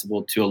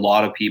accessible to a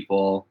lot of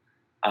people.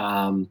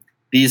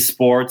 These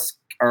sports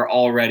are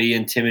already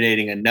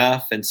intimidating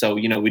enough. And so,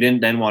 we didn't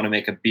then want to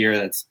make a beer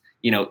that's,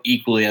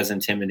 equally as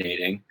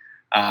intimidating.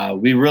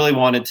 We really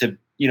wanted to,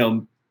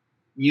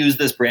 use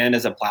this brand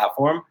as a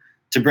platform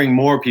to bring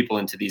more people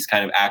into these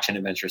kind of action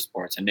adventure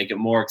sports and make it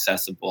more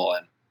accessible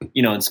and,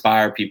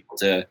 inspire people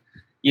to,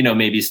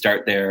 maybe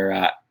start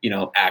their,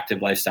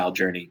 active lifestyle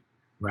journey.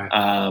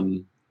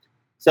 Right.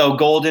 So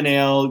golden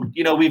ale,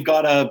 we've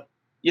got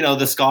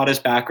the Scottish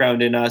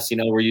background in us,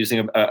 we're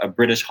using a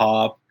British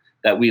hop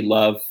that we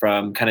love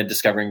from kind of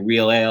discovering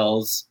real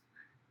ales.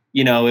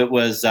 It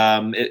was,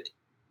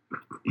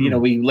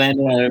 we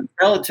landed on it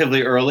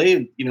relatively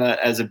early,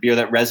 as a beer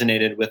that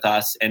resonated with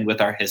us and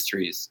with our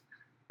histories.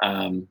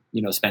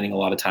 Spending a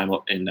lot of time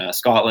in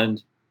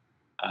Scotland.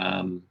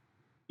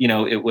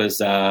 It was,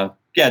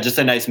 just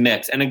a nice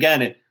mix. And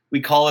again, we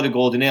call it a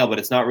golden ale, but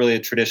it's not really a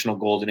traditional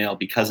golden ale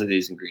because of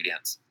these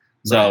ingredients.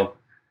 So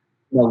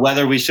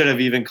whether we should have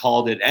even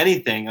called it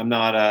anything, I'm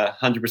not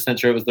 100%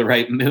 sure it was the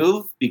right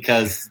move,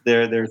 because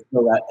there's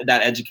still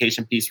that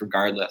education piece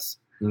regardless.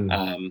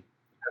 Some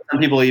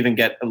people even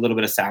get a little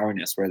bit of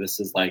sourness, where this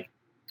is like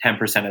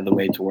 10% of the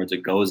way towards a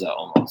Goza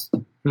almost.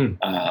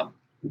 But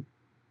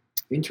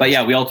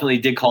yeah, we ultimately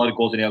did call it a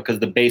golden ale because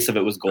the base of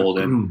it was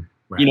golden.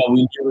 Right. We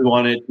knew we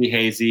wanted it to be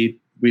hazy.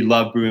 We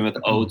love brewing with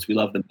oats. We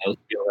love the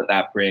mouthfeel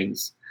that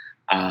brings.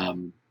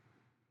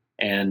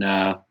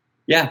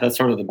 That's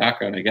sort of the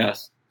background, I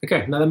guess.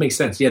 Okay, no, that makes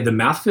sense. Yeah, the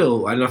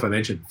mouthfeel, I don't know if I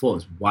mentioned before,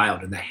 was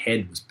wild, and the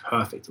head was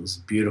perfect. It was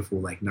beautiful,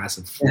 like nice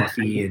and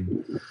fluffy,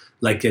 and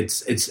like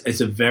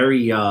it's a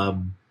very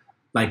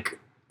like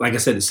I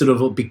said, it's sort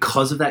of,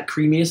 because of that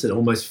creaminess, it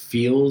almost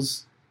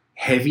feels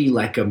heavy,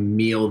 like a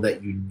meal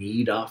that you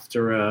need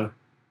after a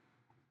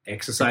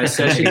exercise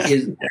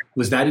session.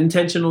 Was that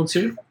intentional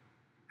too?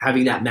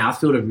 Having that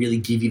mouthfeel to really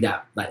give you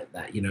that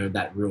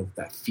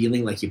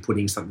feeling like you're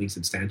putting something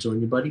substantial in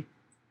your body?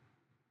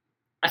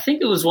 I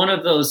think it was one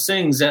of those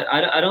things that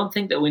I don't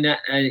think that we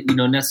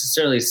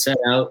necessarily set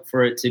out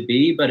for it to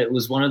be, but it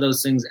was one of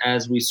those things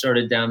as we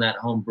started down that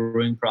home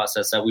brewing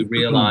process that we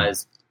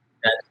realized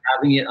that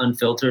having it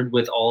unfiltered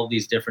with all of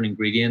these different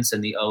ingredients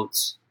and the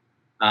oats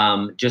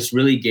just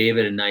really gave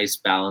it a nice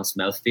balanced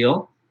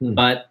mouthfeel.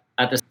 But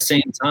at the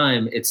same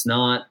time, it's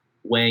not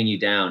weighing you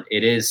down.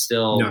 It is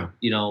still,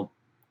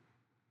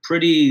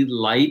 pretty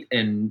light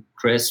and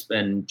crisp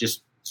and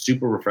just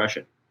super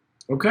refreshing.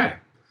 Okay.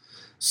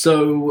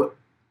 So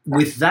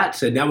with that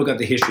said, now we've got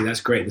the history. That's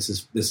great. This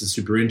is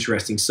super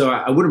interesting. So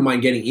I wouldn't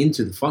mind getting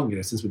into the fun,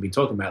 since we've been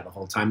talking about it the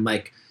whole time.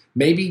 Like,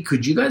 maybe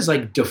could you guys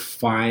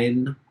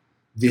define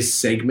this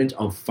segment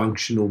of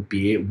functional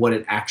beer, what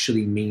it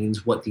actually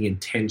means, what the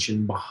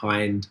intention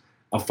behind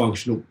a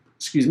functional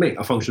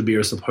beer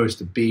is supposed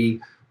to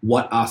be?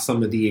 What are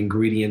some of the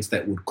ingredients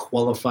that would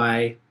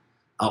qualify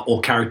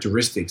or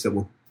characteristics that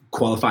will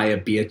qualify a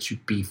beer to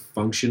be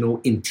functional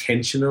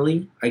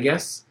intentionally, I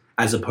guess,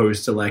 as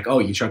opposed to like, oh,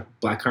 you chuck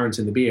black currants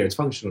in the beer, it's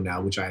functional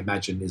now, which I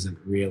imagine isn't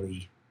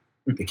really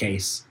the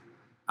case.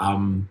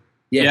 Could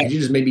you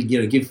just maybe,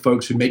 give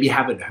folks who maybe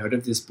haven't heard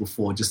of this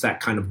before, just that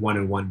kind of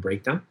one-on-one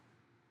breakdown?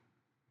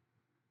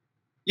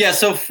 Yeah,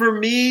 so for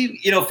me,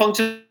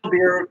 functional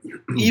beer,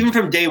 even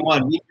from day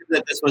one, we knew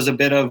that this was a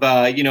bit of,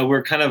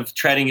 we're kind of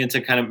treading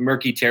into kind of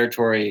murky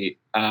territory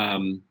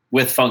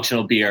with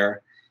functional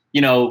beer.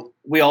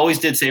 We always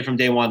did say from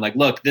day one, like,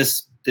 look,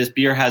 this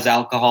beer has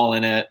alcohol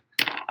in it.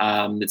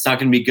 It's not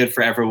going to be good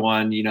for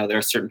everyone. There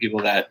are certain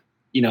people that,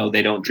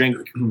 they don't drink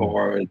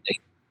or they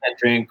can't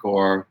drink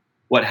or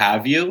what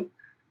have you.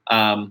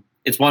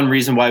 It's one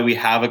reason why we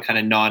have a kind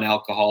of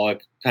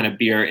non-alcoholic kind of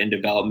beer in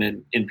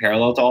development in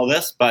parallel to all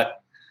this. But,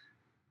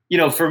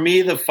 for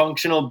me, the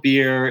functional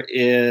beer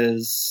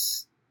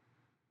it's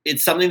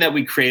something that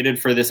we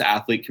created for this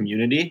athlete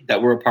community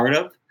that we're a part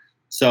of.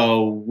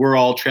 So we're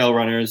all trail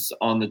runners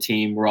on the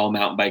team. We're all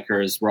mountain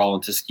bikers. We're all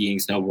into skiing,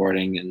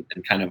 snowboarding, and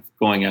kind of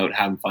going out,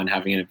 having fun,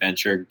 having an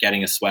adventure,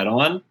 getting a sweat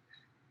on.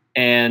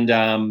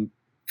 And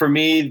for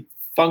me,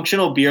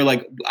 functional beer,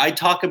 like I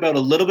talk about a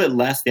little bit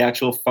less the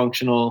actual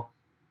functional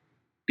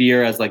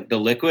beer as like the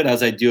liquid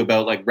as I do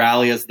about like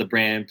Rally as the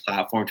brand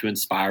platform to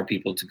inspire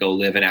people to go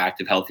live an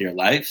active, healthier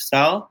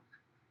lifestyle.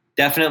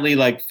 Definitely,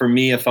 like for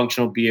me, a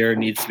functional beer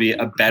needs to be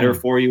a better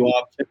for you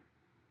option.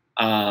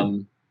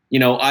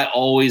 I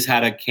always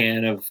had a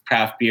can of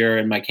craft beer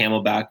in my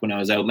Camelback when I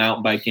was out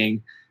mountain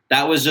biking.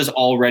 That was just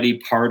already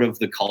part of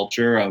the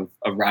culture of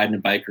riding a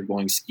bike or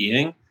going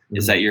skiing,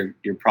 is that you're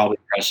probably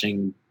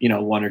crushing,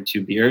 one or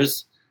two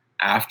beers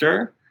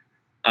after.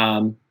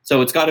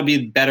 So it's got to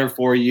be better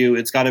for you.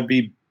 It's got to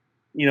be,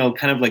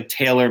 kind of like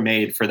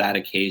tailor-made for that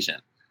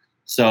occasion.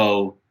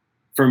 So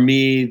for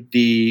me,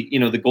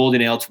 the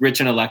Golden Ale, it's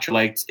rich in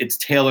electrolytes. It's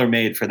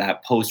tailor-made for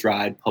that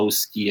post-ride,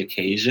 post-ski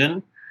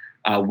occasion.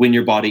 When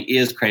your body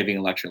is craving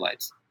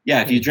electrolytes.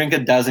 Yeah, if you drink a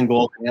dozen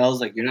Golden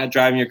Ales, like you're not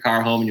driving your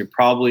car home and you're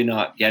probably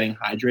not getting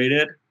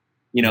hydrated,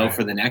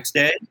 for the next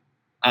day.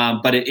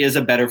 But it is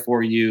a better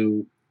for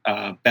you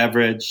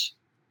beverage.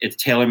 It's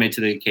tailor-made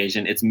to the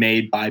occasion. It's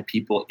made by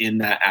people in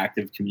that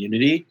active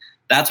community.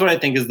 That's what I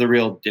think is the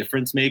real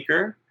difference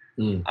maker.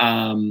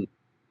 And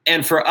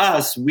for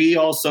us, we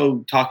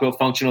also talk about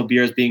functional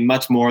beer as being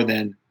much more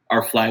than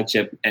our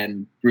flagship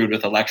and brewed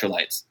with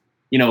electrolytes.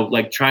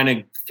 Like trying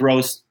to throw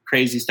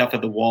crazy stuff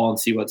at the wall and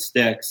see what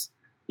sticks.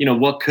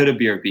 What could a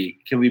beer be?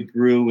 Can we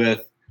brew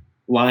with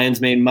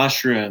lion's mane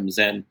mushrooms?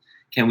 And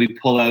can we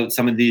pull out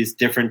some of these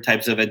different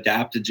types of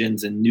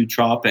adaptogens and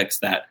nootropics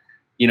that,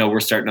 we're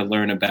starting to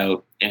learn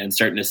about and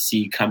starting to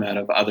see come out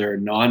of other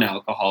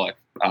non-alcoholic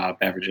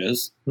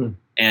beverages?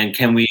 And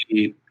can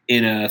we,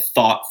 in a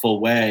thoughtful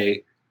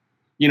way,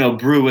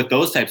 brew with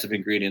those types of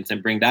ingredients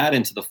and bring that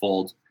into the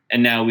fold?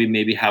 And now we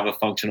maybe have a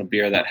functional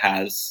beer that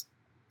has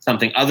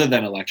something other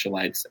than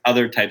electrolytes,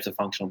 other types of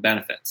functional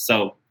benefits.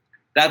 So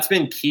that's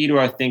been key to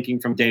our thinking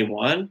from day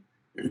one.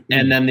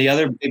 And then the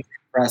other big thing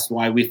for us,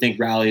 why we think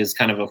Rally is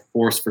kind of a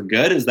force for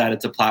good, is that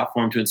it's a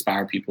platform to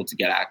inspire people to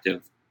get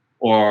active,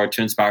 or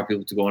to inspire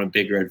people to go on a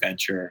bigger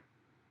adventure,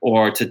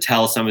 or to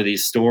tell some of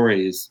these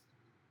stories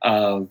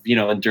of,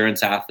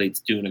 endurance athletes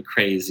doing a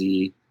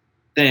crazy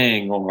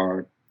thing,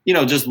 or,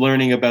 just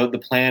learning about the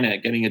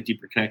planet, getting a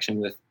deeper connection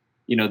with,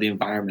 the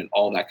environment,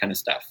 all that kind of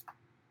stuff.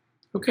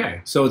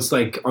 Okay, so it's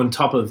like on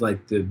top of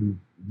like the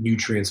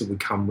nutrients that would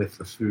come with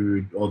the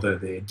food or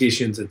the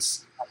additions,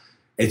 it's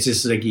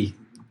just like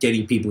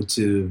getting people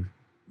to,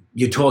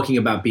 you're talking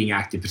about being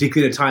active,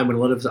 particularly at a time when a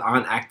lot of us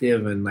aren't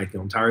active and like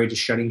Ontario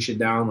just shutting shit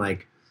down.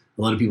 Like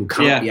a lot of people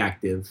can't be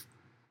active.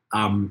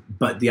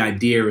 But the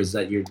idea is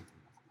that you're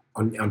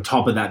on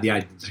top of that, the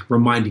idea is like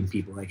reminding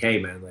people like, hey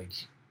man, like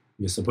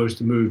you're supposed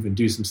to move and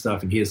do some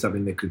stuff, and here's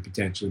something that could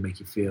potentially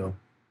make you feel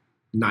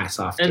nice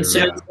after. And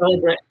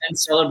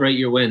celebrate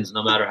your wins,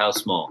 no matter how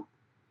small.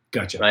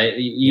 Gotcha. Right?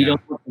 You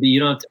don't have to be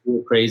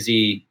a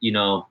crazy,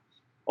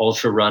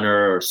 ultra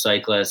runner or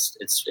cyclist.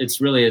 It's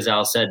really, as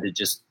Al said, to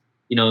just,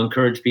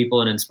 encourage people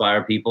and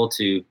inspire people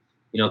to,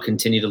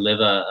 continue to live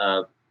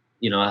a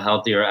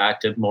healthier,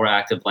 more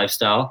active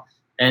lifestyle.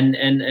 And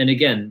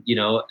again,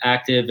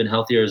 active and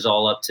healthier is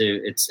all up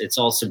to, it's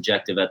all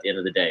subjective at the end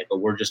of the day, but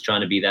we're just trying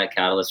to be that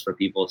catalyst for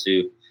people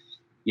to,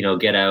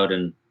 get out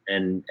and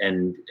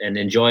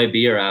enjoy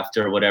beer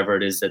after whatever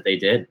it is that they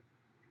did.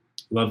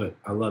 Love it.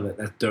 I love it.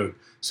 That's dope.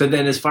 So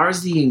then as far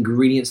as the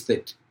ingredients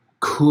that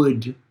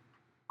could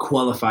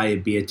qualify a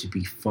beer to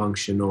be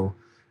functional,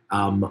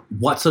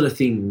 what sort of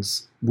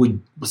things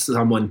would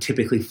someone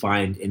typically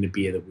find in a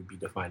beer that would be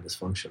defined as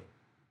functional?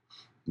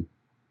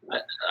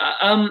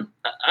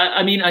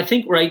 I mean, I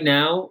think right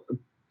now,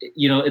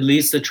 at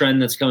least the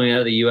trend that's coming out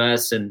of the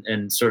U.S.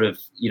 and sort of,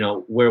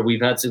 where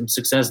we've had some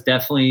success,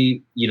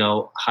 definitely,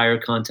 higher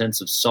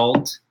contents of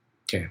salt.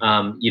 Okay.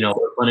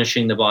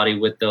 Replenishing the body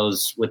with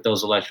those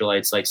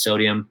electrolytes like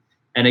sodium.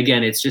 And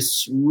again, it's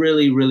just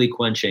really, really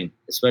quenching,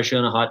 especially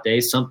on a hot day.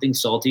 Something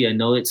salty. I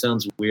know it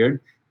sounds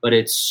weird, but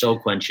it's so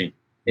quenching.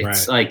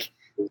 It's like,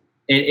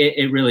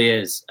 it really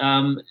is.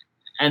 And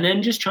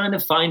then just trying to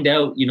find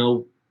out,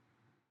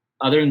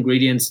 other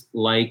ingredients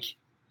like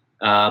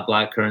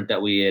blackcurrant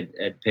that we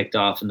had picked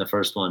off in the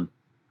first one.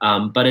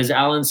 But as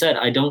Alan said,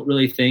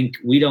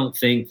 we don't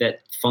think that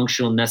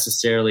functional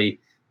necessarily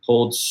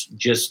holds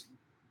just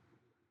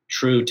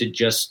true to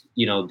just,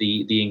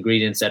 the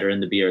ingredients that are in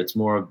the beer. It's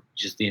more of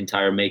just the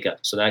entire makeup.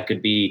 So that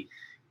could be,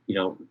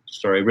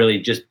 really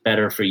just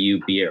better for you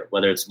beer,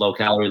 whether it's low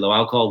calorie, low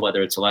alcohol,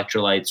 whether it's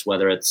electrolytes,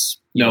 whether it's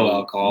no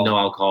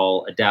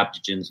alcohol,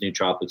 adaptogens,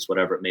 nootropics,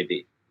 whatever it may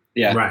be.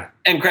 Yeah. Right.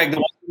 And Craig, the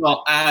one thing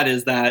I'll add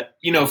is that,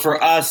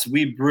 for us,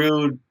 we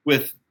brewed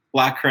with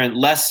blackcurrant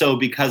less so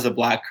because of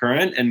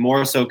blackcurrant and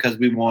more so because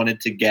we wanted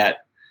to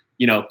get,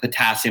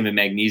 potassium and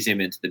magnesium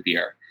into the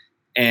beer.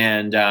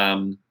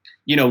 And,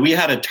 we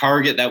had a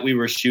target that we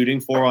were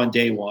shooting for on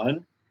day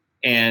one,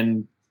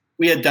 and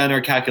we had done our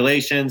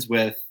calculations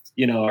with,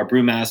 our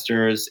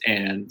brewmasters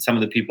and some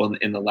of the people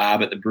in the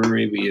lab at the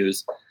brewery we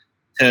use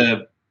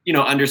to,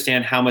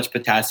 understand how much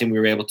potassium we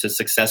were able to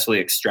successfully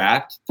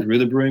extract through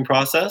the brewing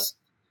process.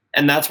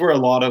 And that's where a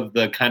lot of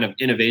the kind of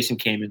innovation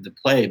came into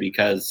play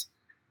because,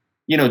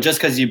 just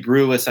because you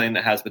brew with something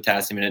that has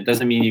potassium in it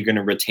doesn't mean you're going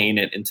to retain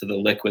it into the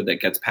liquid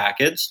that gets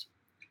packaged.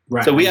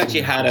 Right. So we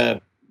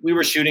actually we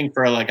were shooting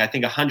for I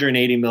think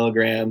 180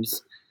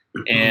 milligrams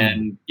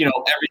and,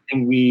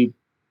 everything we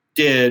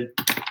did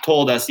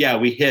told us, yeah,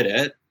 we hit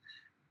it.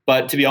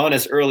 But to be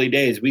honest, early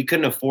days, we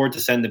couldn't afford to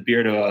send the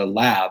beer to a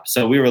lab.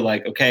 So we were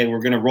like, okay,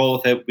 we're going to roll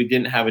with it. We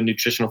didn't have a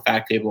nutritional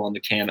fact table on the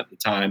can at the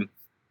time.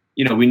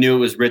 We knew it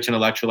was rich in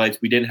electrolytes.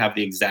 We didn't have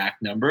the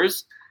exact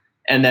numbers.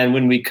 And then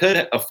when we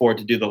could afford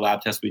to do the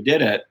lab test, we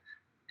did it.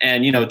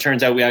 And, it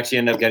turns out we actually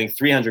ended up getting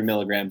 300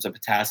 milligrams of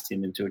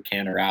potassium into a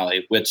can of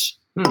Raleigh, which,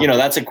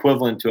 that's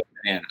equivalent to a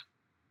banana.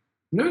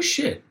 No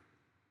shit.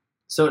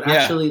 So it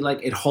actually,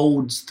 it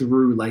holds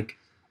through,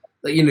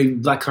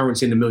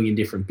 blackcurrant's in a million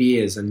different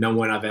beers, and no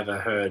one I've ever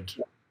heard,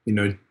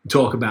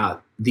 talk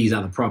about these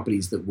other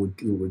properties that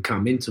would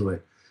come into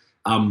it.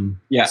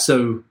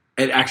 So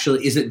it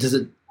actually does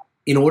it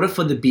in order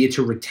for the beer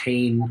to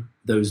retain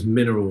those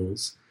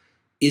minerals,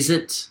 is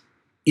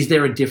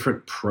there a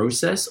different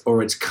process,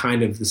 or it's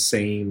kind of the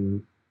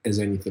same as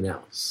anything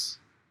else?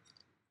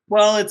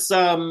 Well, it's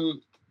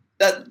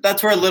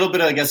that's where a little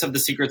bit, I guess, of the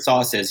secret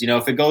sauce is.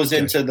 If it goes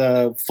into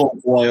the full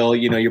boil,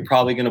 you're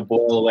probably going to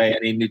boil away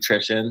any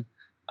nutrition.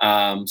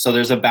 So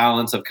there's a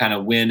balance of kind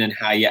of when and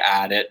how you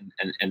add it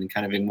and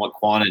kind of in what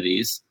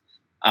quantities.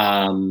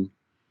 But,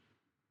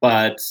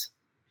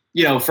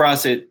 for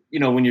us,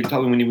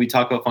 when we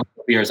talk about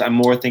functional beers, I'm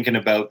more thinking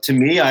about, to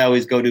me, I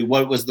always go to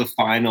what was the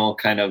final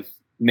kind of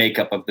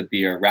makeup of the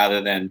beer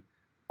rather than,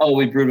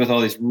 we brewed with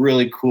all these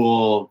really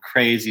cool,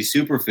 crazy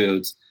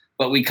superfoods,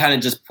 but we kind of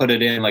just put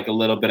it in like a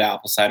little bit of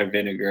apple cider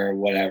vinegar or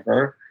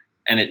whatever.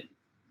 And it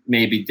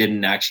maybe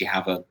didn't actually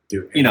have a,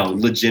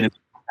 legitimate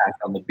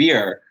impact on the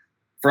beer.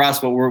 For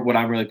us, what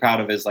I'm really proud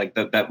of is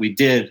that we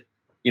did,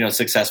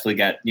 successfully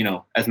get,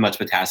 as much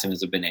potassium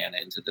as a banana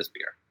into this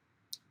beer.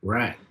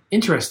 Right.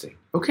 Interesting.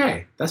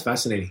 Okay. That's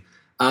fascinating.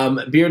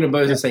 Beer and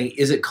Bows are saying,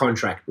 is it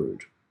contract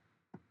brewed?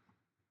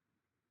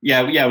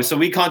 Yeah. So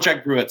we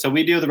contract brew it. So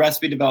we do the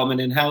recipe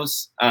development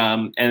in-house,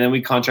 and then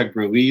we contract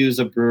brew. We use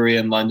a brewery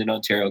in London,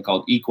 Ontario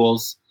called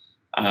Equals.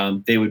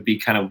 They would be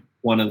kind of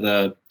one of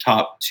the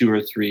top 2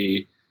 or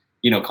 3,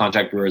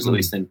 contract brewers, at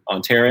least in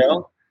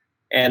Ontario.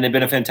 And they've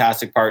been a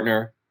fantastic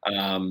partner.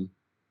 A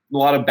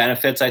lot of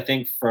benefits, I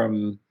think,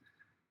 from,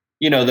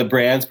 the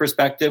brand's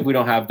perspective. We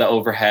don't have the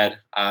overhead.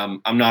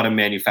 I'm not a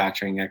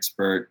manufacturing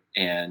expert.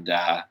 And,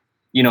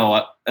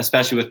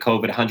 especially with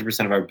COVID,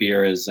 100% of our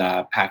beer is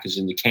packaged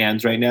into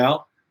cans right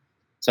now.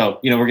 So,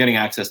 we're getting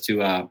access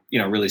to,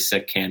 really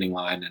sick canning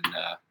line and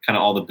kind of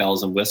all the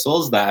bells and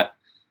whistles that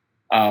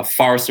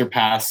far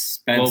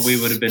surpass what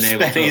we would have been able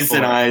to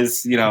afford. And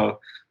I's,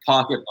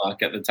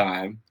 pocketbook at the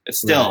time. It's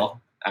still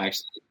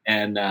actually.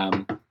 And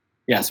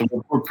so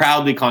we're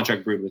proudly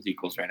contract brewed with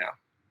Equals right now.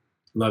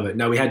 Love it.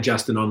 Now, we had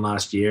Justin on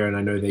last year, and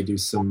I know they do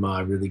some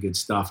really good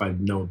stuff. I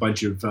know a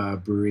bunch of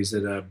breweries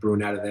that are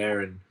brewing out of there,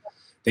 and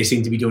they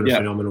seem to be doing a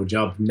phenomenal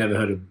job. Never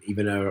heard of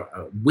even a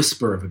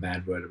whisper of a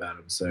bad word about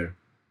them. So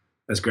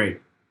that's great.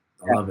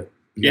 I love it.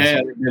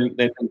 They've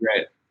been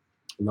great.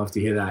 I'd love to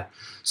hear that.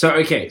 So,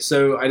 okay.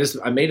 So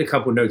I made a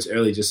couple notes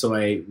early just so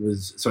I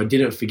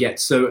didn't forget.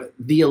 So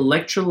the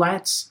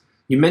electrolytes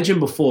you mentioned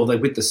before,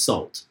 with the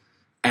salt,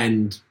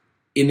 and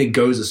in a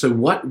Goza, so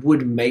what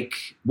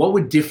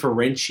would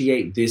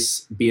differentiate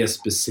this beer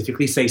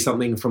specifically? Say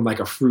something from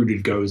like a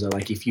fruited Goza,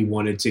 like if you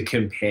wanted to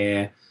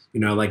compare,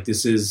 like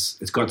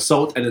it's got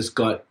salt and it's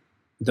got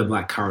the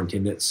black currant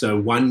in it. So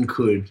one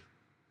could,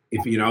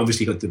 if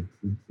obviously got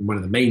one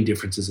of the main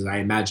differences that I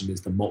imagine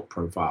is the malt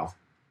profile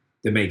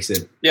that makes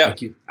it,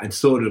 and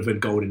sort of a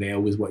golden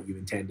ale was what you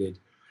intended.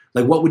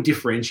 Like what would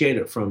differentiate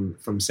it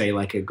from say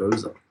like a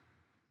Goza?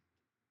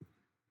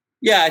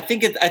 Yeah, I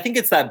think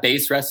it's that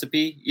base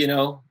recipe,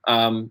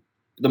 the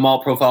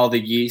malt profile of the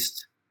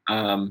yeast.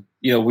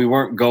 We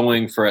weren't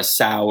going for a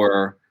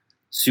sour,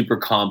 super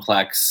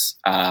complex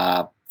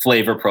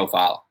flavor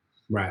profile.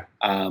 Right.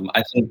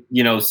 I think,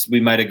 we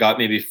might have got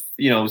maybe,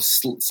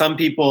 some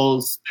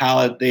people's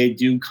palate, they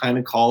do kind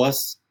of call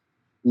us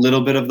a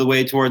little bit of the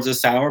way towards a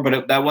sour,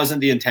 but that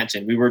wasn't the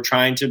intention. We were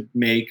trying to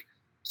make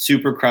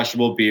super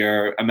crushable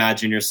beer.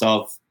 Imagine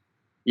yourself,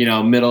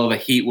 middle of a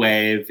heat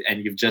wave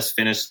and you've just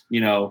finished,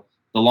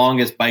 the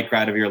longest bike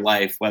ride of your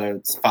life, whether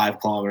it's 5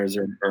 kilometers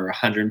or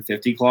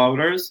 150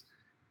 kilometers,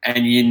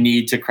 and you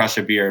need to crush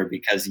a beer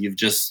because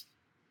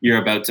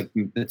you're about to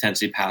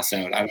potentially pass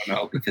out. I don't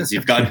know, because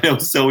you've got no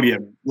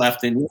sodium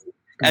left in you.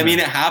 I mean,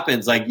 it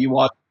happens. Like you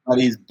watch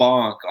buddies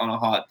bonk on a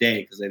hot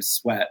day because they've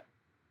sweat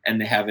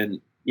and they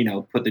haven't,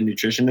 put the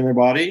nutrition in their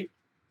body.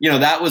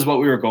 That was what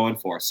we were going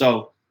for.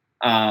 So,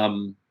 I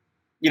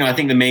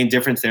think the main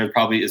difference there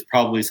is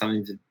probably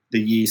something to the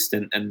yeast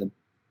and the,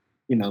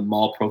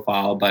 malt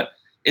profile, but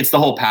it's the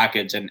whole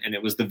package, and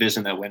it was the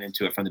vision that went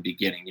into it from the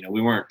beginning.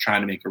 We weren't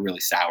trying to make a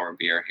really sour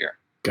beer here.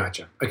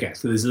 Gotcha. Okay,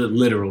 so there's the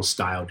literal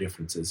style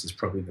differences is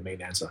probably the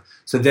main answer.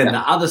 So then the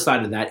other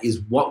side of that is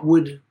what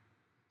would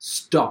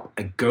stop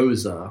a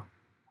Goza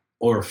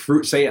or a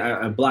fruit, say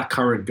a black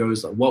currant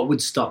Goza, what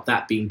would stop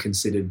that being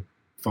considered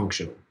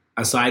functional?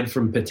 Aside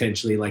from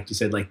potentially, like you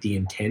said, like the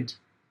intent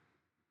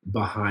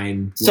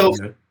behind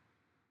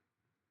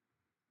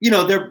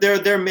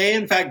there may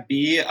in fact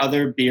be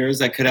other beers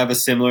that could have a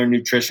similar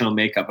nutritional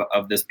makeup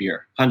of this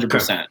beer,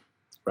 100%.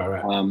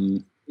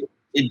 Right.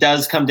 It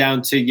does come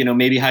down to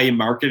maybe how you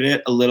market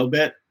it a little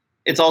bit.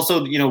 It's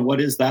also what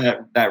is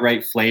that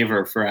right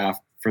flavor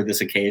for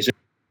this occasion?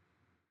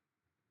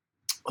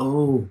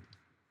 Oh.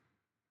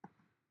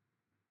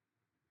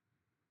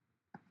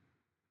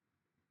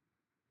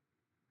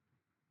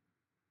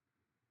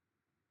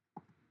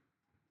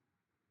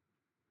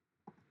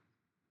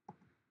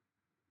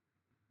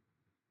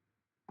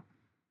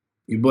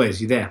 You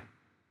boys, you there?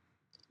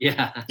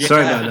 Yeah.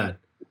 Sorry about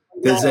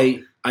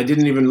that. I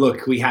didn't even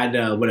look. We had,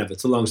 whatever,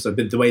 it's a long story,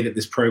 but the way that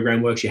this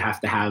program works, you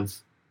have to have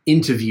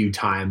interview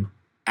time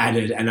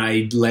added, and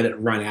I let it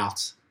run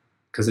out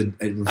because it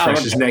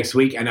refreshes next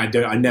week, and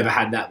I never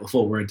had that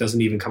before where it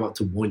doesn't even come up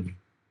to warn you.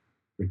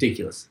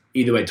 Ridiculous.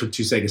 Either way, it took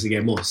 2 seconds to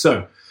get more.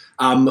 So,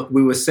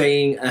 we were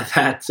saying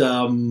that...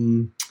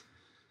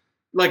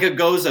 like a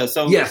Goza.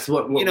 So, yes,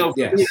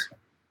 yes.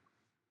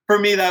 For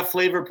me, that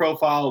flavor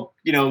profile,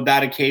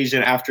 that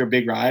occasion after a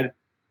big ride,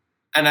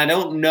 and I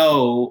don't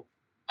know,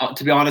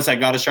 to be honest, I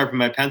got to sharpen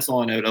my pencil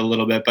on it a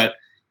little bit, but,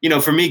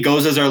 for me,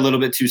 Gozas are a little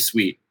bit too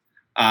sweet.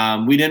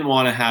 We didn't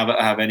want to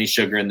have any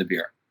sugar in the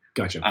beer.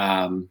 Gotcha.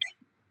 A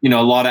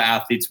lot of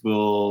athletes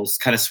will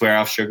kind of swear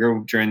off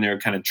sugar during their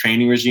kind of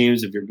training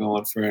regimes if you're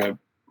going for a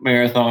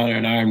marathon or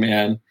an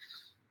Ironman.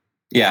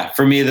 Yeah,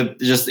 for me,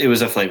 it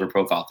was a flavor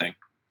profile thing.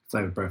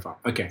 Flavor profile.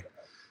 Okay.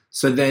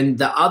 So then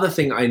the other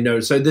thing I know,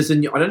 so there's I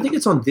don't think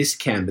it's on this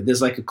can, but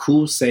there's like a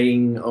cool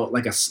saying or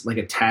like a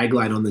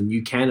tagline on the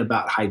new can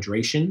about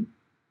hydration.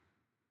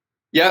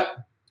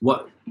 Yep.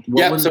 What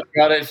so we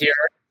got it here.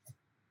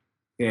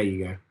 There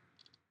you go.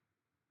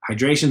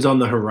 Hydration's on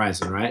the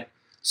horizon, right?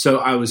 So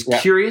I was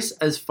curious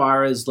as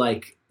far as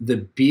like the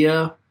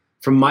beer.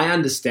 From my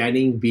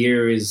understanding,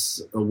 beer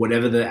is, or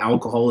whatever the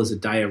alcohol is, a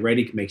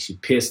diuretic, makes you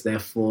piss,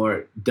 therefore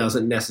it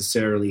doesn't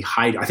necessarily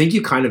hydrate. I think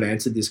you kind of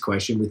answered this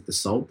question with the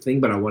salt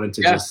thing, but I wanted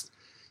to just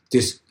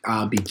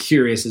be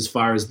curious as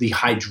far as the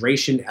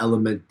hydration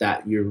element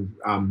that you're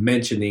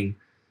mentioning.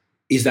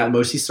 Is that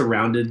mostly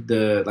surrounded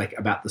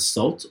about the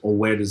salt, or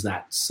where does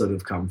that sort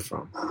of come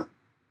from?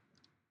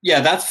 Yeah,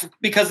 that's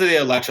because of the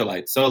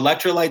electrolytes. So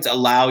electrolytes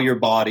allow your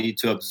body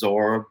to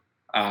absorb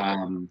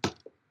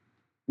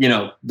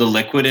the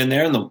liquid in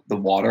there and the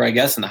water, I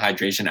guess, and the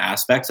hydration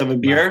aspects of a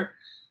beer.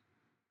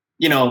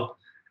 Right.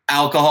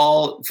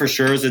 Alcohol for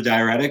sure is a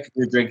diuretic.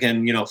 You're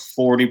drinking,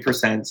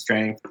 40%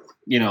 strength,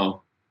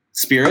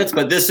 spirits,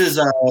 but this is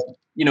a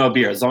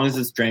beer. As long as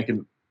it's drank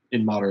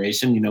in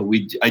moderation,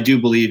 I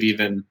do believe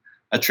even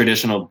a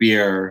traditional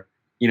beer,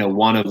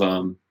 one of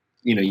them,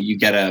 you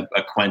get a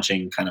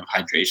quenching kind of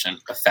hydration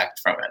effect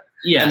from it.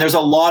 Yeah. And there's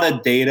a lot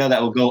of data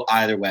that will go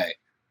either way.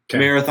 Okay.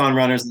 Marathon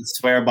runners that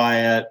swear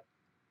by it,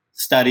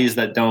 studies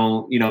that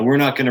don't, we're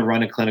not going to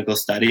run a clinical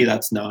study.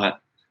 That's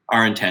not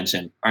our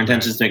intention. Our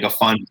intention is to make a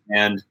fun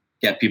and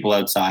get people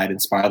outside,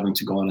 inspire them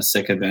to go on a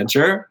sick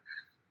adventure.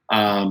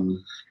 And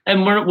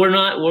we're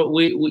not,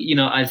 we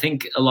I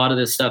think a lot of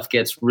this stuff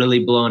gets really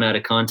blown out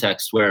of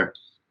context where,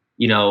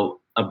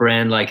 a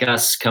brand like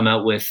us come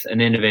out with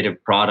an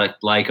innovative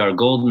product like our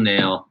Golden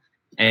Ale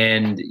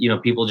and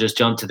people just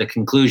jump to the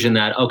conclusion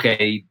that,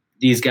 okay,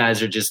 these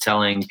guys are just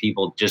telling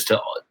people just to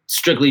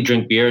strictly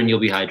drink beer and you'll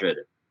be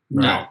hydrated.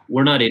 Right. No,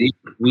 we're not idiots.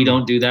 We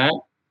don't do that.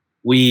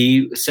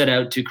 We set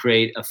out to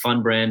create a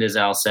fun brand, as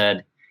Al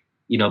said,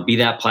 be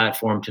that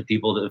platform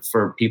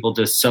for people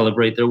to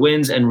celebrate their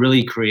wins and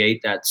really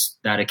create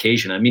that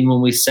occasion. I mean,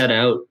 when we set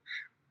out,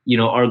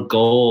 our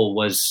goal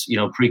was,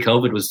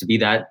 pre-COVID was to be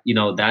that,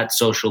 that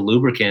social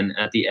lubricant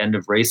at the end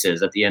of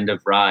races, at the end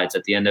of rides,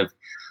 at the end of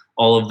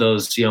all of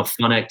those,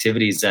 fun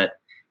activities that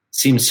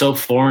seem so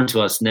foreign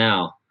to us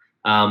now,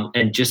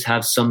 and just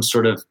have some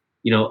sort of,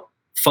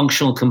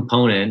 functional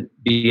component,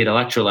 be it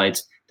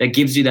electrolytes, that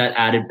gives you that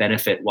added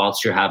benefit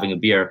whilst you're having a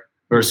beer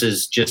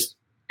versus just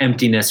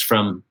emptiness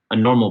from a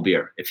normal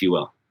beer, if you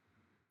will.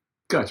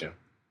 Gotcha.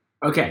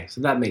 Okay, so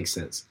that makes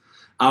sense.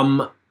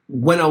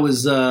 When I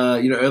was,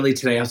 early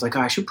today, I was like,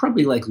 I should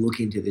probably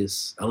look into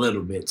this a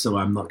little bit, so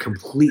I'm not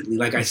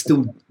completely I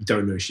still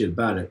don't know shit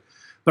about it.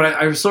 But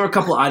I saw a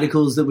couple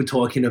articles that were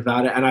talking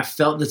about it, and I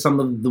felt that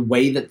some of the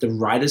way that the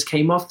writers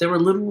came off, they were a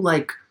little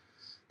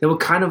they were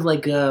kind of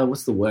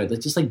what's the word? They're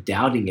just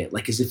doubting it,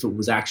 as if it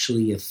was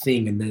actually a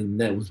thing. And then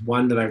there was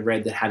one that I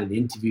read that had an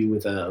interview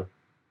with a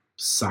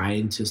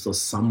scientist or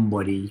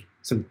somebody,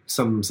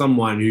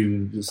 someone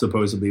who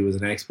supposedly was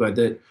an expert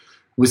that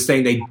was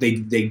saying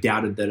they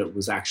doubted that it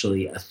was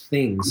actually a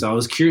thing. So I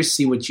was curious to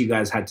see what you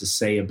guys had to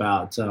say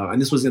about,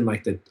 and this was in I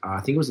think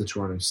it was the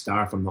Toronto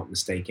Star, if I'm not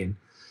mistaken.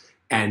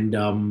 And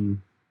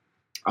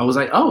I was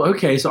like, oh,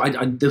 okay. So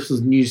this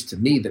was news to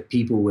me that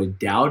people were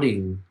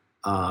doubting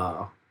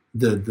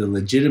the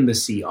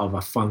legitimacy of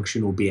a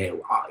functional beer,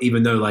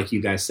 even though, like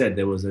you guys said,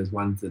 there was those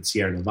ones that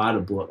Sierra Nevada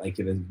bought.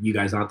 You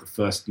guys aren't the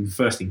first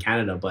in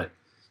Canada, but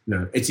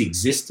it's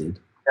existed.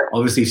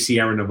 Obviously, if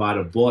Sierra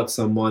Nevada bought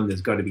someone,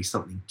 there's got to be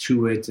something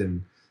to it,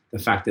 and the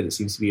fact that it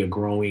seems to be a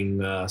growing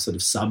sort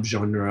of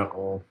subgenre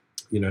or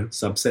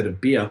subset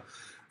of beer.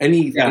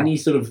 Any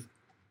sort of,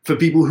 for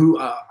people who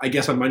I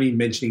guess I'm only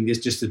mentioning this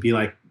just to be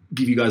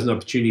give you guys an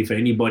opportunity for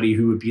anybody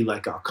who would be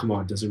oh, come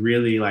on, does it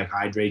really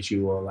hydrate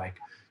you, or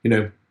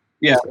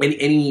yeah.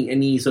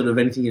 Any sort of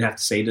anything you'd have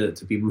to say to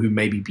people who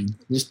maybe be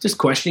just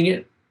questioning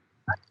it?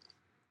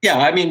 Yeah,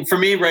 I mean, for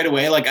me right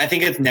away, I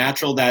think it's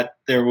natural that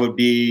there would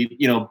be,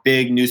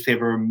 big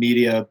newspaper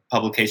media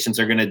publications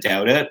are going to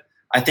doubt it.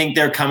 I think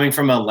they're coming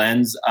from a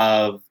lens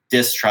of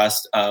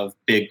distrust of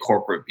big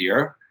corporate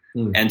beer.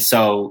 And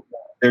so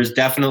there's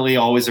definitely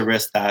always a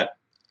risk that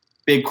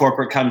big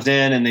corporate comes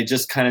in and they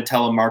just kind of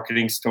tell a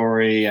marketing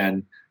story,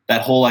 and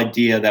that whole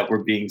idea that we're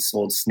being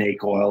sold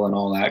snake oil and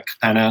all that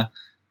kind of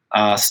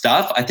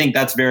stuff. I think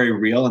that's very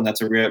real, and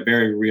that's a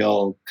very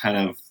real kind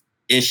of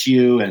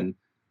issue. And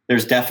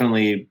there's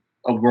definitely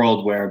a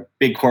world where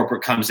big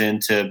corporate comes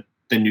into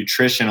the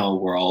nutritional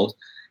world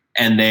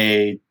and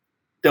they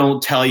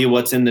don't tell you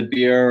what's in the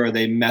beer, or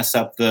they mess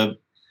up the,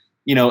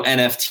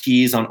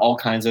 NFTs on all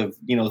kinds of,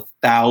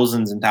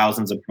 thousands and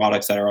thousands of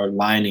products that are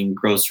lining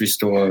grocery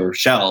store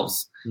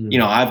shelves.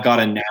 I've got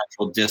a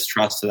natural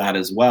distrust to that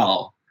as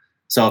well.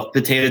 So if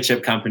potato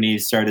chip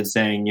companies started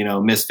saying,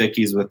 Miss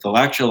Vicky's with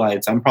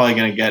electrolytes, I'm probably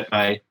going to get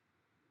my,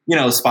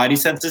 spidey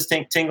senses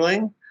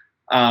tingling.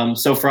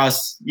 So for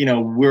us,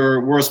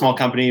 we're a small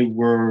company.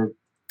 We're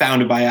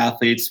founded by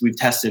athletes. We've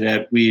tested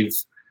it.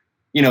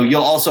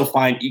 You'll also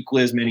find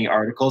equally as many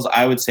articles.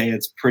 I would say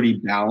it's pretty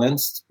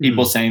balanced.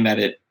 People saying that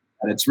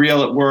it's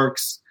real, it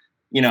works.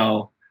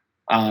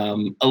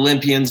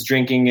 Olympians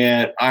drinking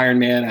it,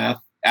 Ironman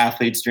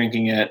athletes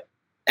drinking it.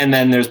 And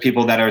then there's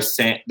people that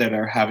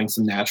are having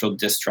some natural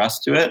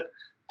distrust to it.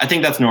 I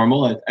think that's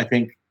normal. I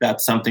think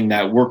that's something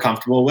that we're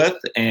comfortable with.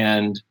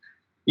 And,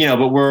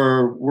 but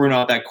we're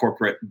not that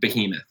corporate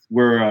behemoth.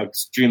 We're an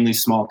extremely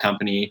small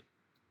company,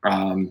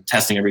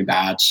 testing every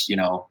batch,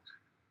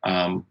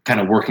 kind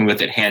of working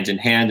with it hand in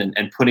hand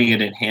and putting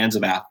it in hands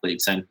of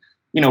athletes. And,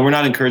 we're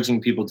not encouraging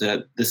people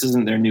this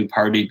isn't their new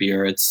party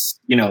beer. It's,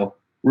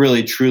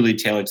 really truly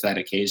tailored to that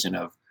occasion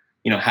of,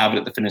 have it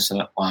at the finish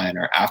line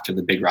or after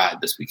the big ride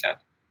this weekend.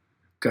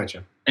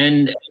 Gotcha.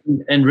 And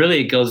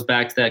really it goes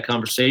back to that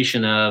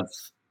conversation of,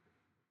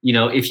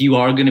 if you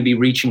are going to be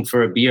reaching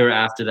for a beer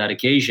after that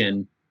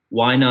occasion,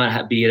 why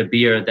not be a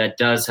beer that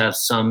does have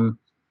some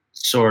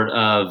sort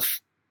of,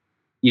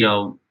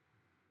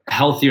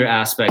 healthier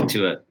aspect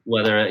to it,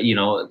 whether,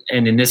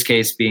 and in this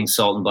case being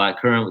salt and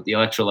blackcurrant with the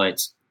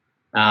electrolytes.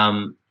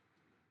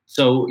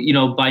 So,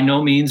 by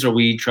no means are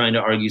we trying to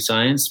argue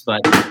science,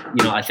 but,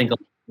 I think a lot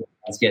of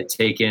things get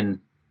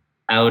taken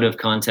out of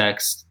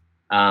context.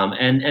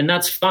 And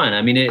that's fine.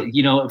 I mean,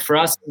 for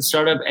us, the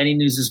startup, any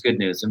news is good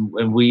news.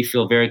 And we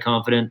feel very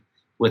confident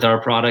with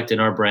our product and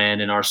our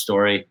brand and our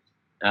story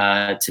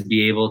to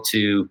be able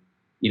to,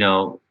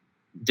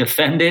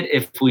 defend it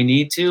if we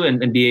need to,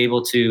 and be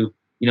able to,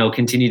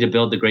 continue to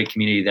build the great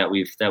community that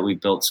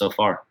we've built so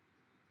far.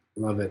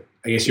 Love it.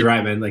 I guess you're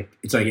right, man.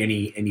 It's like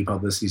any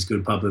publicity is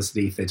good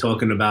publicity. If they're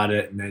talking about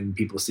it and then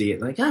people see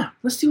it,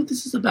 let's see what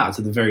this is about.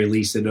 So at the very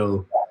least,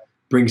 it'll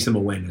bring some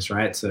awareness,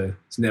 right? So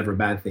it's never a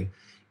bad thing.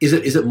 Is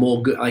it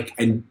more good?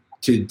 And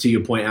to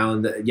your point,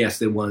 Alan, that yes,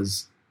 there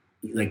was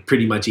like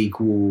pretty much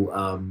equal,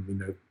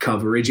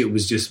 coverage. It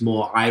was just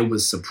more, I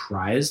was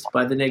surprised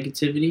by the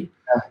negativity,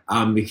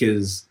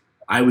 because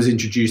I was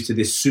introduced to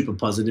this super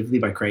positively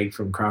by Craig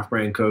from Craft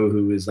Brand Co.,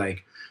 who was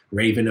like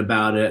raving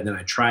about it. And then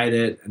I tried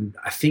it, and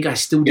I think I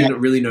still didn't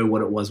really know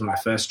what it was when I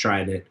first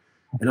tried it.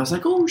 And I was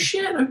like, oh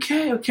shit,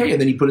 okay. And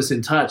then he put us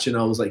in touch, and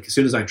I was like, as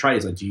soon as I tried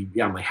it, he's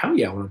like, I'm like, hell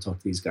yeah, I want to talk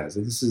to these guys.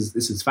 Like, this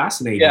is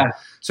fascinating. Yeah.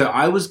 So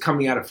I was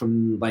coming at it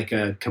from like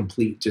a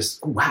complete just,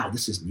 oh, wow,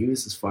 this is new,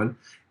 this is fun.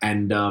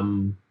 And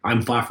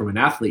I'm far from an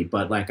athlete,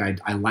 but like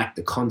I like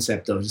the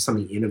concept of just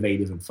something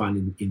innovative and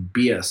fun in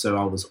beer. So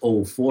I was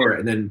all for it.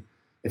 And then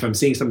if I'm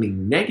seeing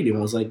something negative, I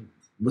was like,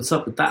 what's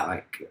up with that?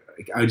 Like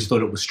I just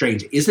thought it was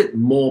strange. Is it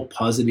more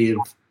positive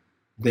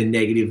than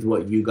negative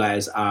what you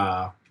guys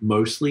are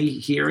mostly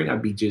hearing?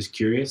 I'd be just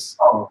curious.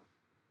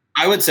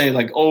 I would say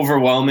like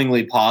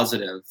overwhelmingly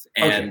positive.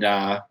 And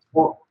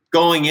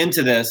going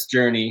into this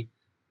journey,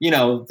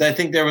 I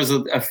think there was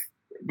a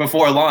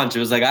before launch, it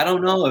was like, I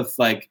don't know if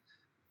like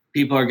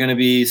people are going to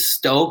be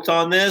stoked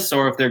on this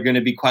or if they're going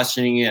to be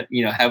questioning it,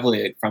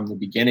 heavily from the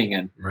beginning.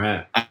 And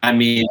right. I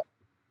mean,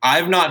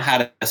 I've not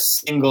had a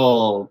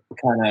single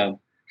kind of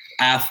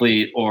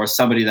athlete or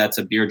somebody that's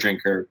a beer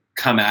drinker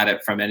come at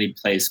it from any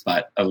place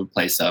but a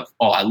place of,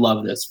 I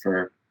love this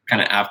for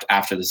kind of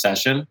after the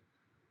session.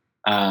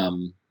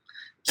 And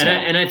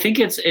I think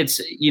it's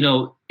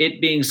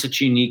it being such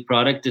a unique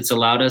product, it's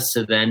allowed us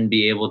to then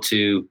be able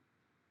to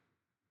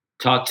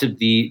talk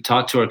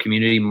to our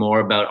community more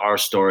about our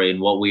story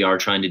and what we are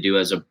trying to do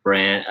as a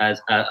brand,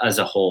 as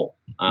a whole,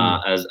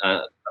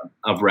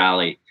 of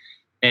Rally.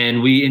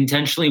 And we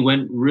intentionally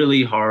went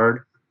really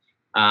hard,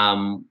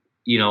 on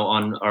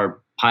our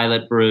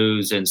pilot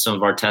brews and some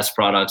of our test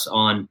products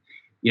on,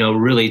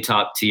 really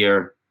top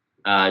tier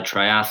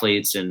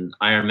triathletes and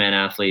Ironman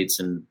athletes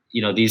and,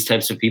 these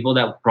types of people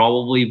that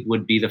probably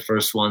would be the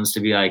first ones to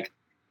be like,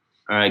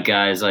 all right,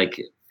 guys, like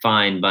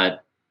fine,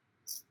 but,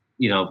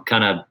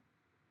 kind of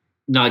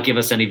not give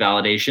us any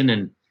validation.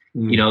 And,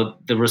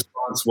 the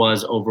response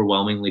was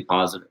overwhelmingly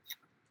positive.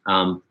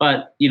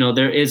 But,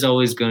 there is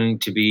always going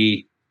to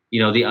be,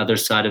 the other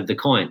side of the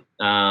coin.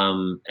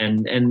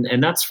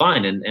 And that's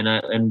fine.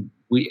 And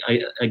we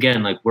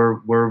again, like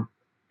we're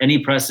any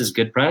press is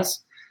good press.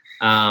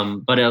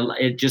 But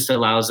it just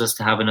allows us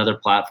to have another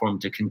platform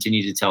to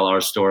continue to tell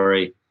our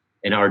story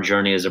and our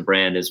journey as a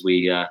brand as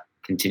we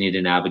continue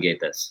to navigate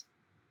this.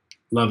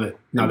 Love it.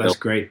 No, that's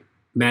great,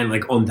 man.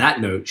 Like on that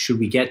note, should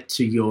we get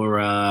to your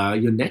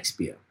next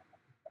beer?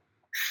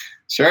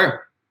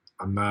 Sure.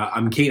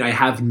 I'm keen. I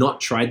have not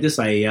tried this.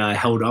 I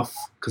held off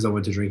because I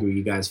wanted to drink it with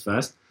you guys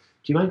first.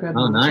 Do you mind grabbing?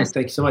 Oh, nice.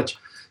 Thank you so much.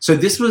 So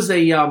this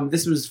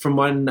was from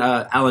when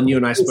Alan, you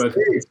and I spoke.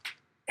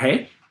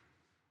 Hey.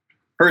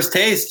 First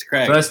taste,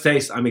 Craig. First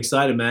taste. I'm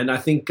excited, man. I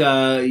think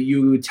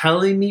you were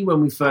telling me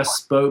when we first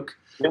spoke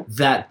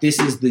that this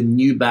is the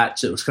new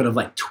batch that was kind of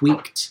like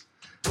tweaked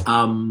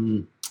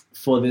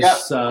for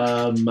this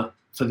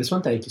for this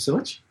one. Thank you so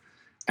much.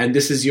 And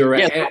this is your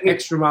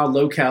Extra Mile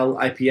Local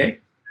IPA.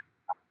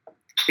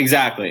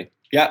 Exactly.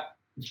 Yep.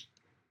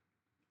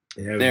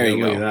 Yeah, there you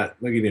go. Look at that.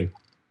 Look at him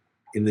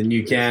in the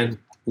new can,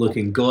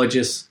 looking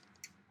gorgeous.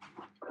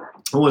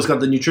 Oh, it's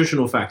got the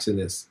nutritional facts in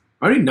this.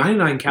 Only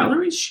 99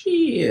 calories?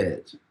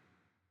 Shit.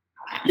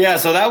 Yeah,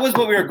 so that was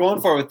what we were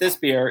going for with this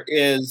beer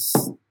is,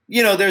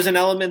 there's an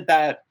element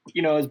that,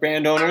 as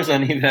brand owners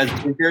and even as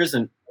drinkers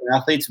and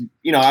athletes,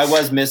 I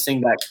was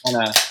missing that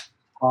kind of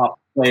hop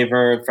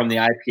flavor from the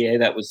IPA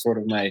that was sort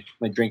of my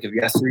drink of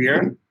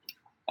yesteryear.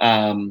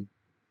 Let's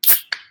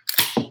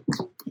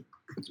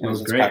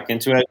back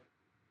into it.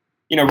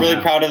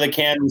 Really proud of the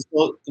can. We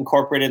still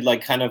incorporated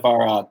like kind of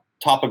our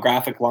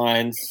topographic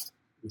lines.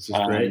 This is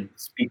great.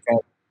 Speak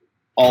out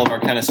all of our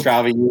kind of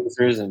Strava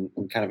users and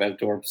kind of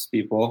outdoor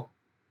people.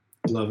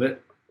 Love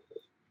it.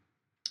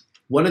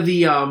 What are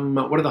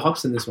the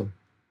hops in this one?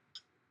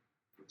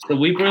 So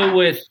we brew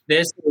with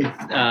this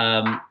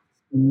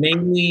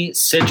mainly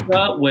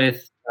Citra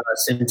with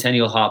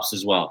Centennial hops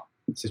as well.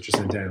 Citra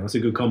Centennial. That's a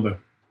good combo.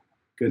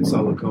 Good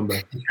solid combo.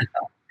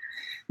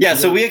 Yeah,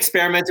 so we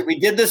experimented. We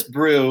did this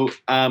brew.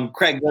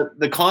 Craig,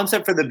 the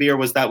concept for the beer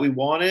was that we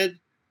wanted,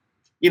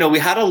 we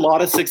had a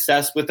lot of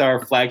success with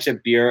our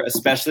flagship beer,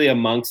 especially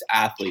amongst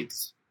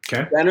athletes.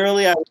 Okay.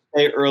 Generally, I would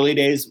say early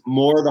days,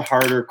 more the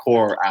harder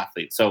core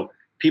athletes. So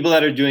people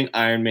that are doing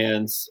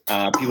Ironmans,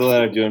 people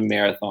that are doing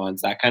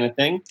marathons, that kind of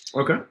thing.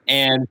 Okay.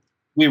 And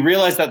we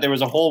realized that there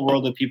was a whole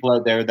world of people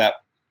out there that,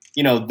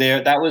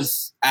 that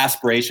was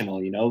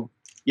aspirational,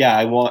 Yeah,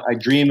 I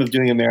dream of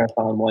doing a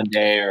marathon one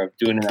day or of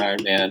doing an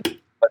Ironman,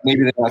 but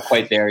maybe they're not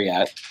quite there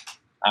yet.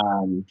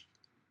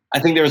 I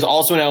think there was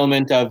also an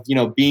element of,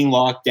 being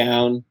locked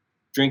down,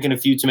 drinking a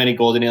few too many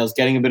Golden Ales,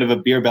 getting a bit of a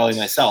beer belly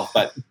myself.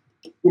 But,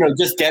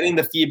 just getting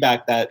the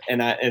feedback that,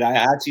 and I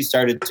actually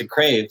started to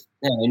crave,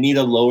 I need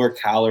a lower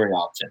calorie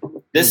option.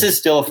 This is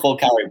still a full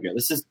calorie beer.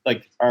 This is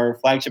like our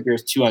flagship beer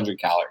is 200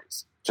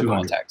 calories for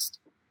context.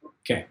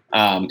 Okay.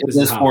 It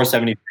is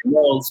 473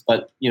 mils,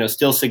 but,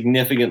 still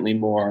significantly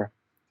more,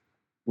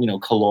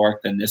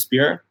 caloric than this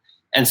beer.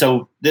 And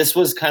so this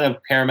was kind of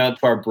paramount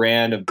to our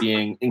brand of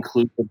being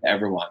inclusive to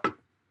everyone.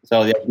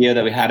 So the idea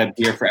that we had a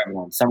beer for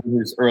everyone, someone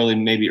who's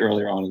maybe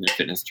earlier on in their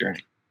fitness journey.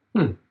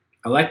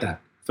 I like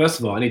that. First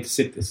of all, I need to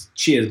sip this.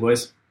 Cheers,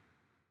 boys.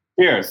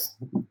 Cheers.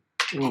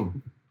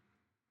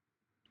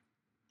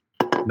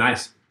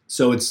 Nice.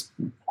 So it's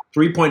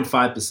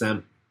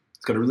 3.5%.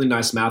 It's got a really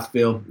nice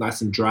mouthfeel,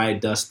 nice and dry,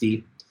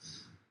 dusty.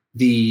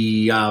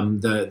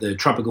 The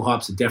tropical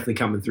hops are definitely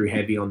coming through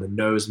heavy on the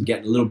nose. I'm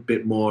getting a little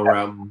bit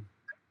more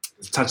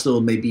touch a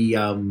little maybe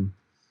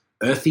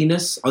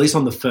earthiness, at least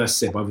on the first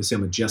sip. Obviously,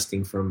 I'm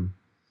adjusting from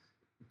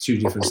two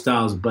different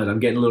styles, but I'm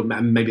getting a little,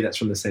 maybe that's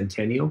from the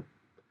Centennial.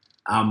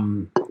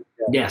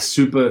 Yeah,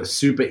 super,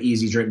 super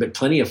easy drink, but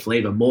plenty of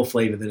flavor, more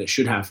flavor than it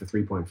should have for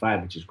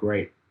 3.5, which is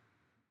great.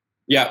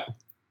 Yeah.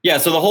 Yeah,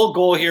 so the whole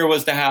goal here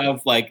was to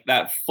have like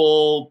that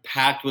full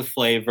packed with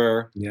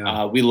flavor.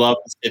 Yeah. We love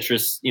the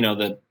citrus,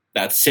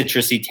 that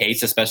citrusy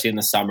taste, especially in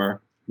the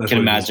summer. You can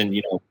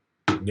imagine,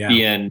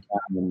 being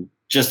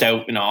just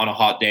out, on a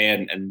hot day,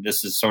 and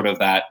this is sort of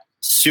that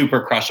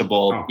super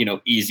crushable,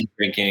 easy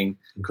drinking.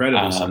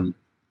 Incredible.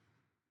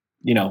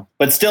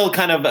 But still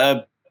kind of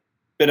a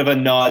bit of a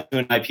nod to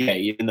an IPA,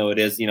 even though it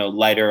is,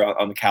 lighter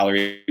on the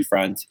calorie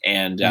front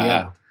and,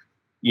 a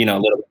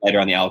little bit lighter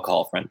on the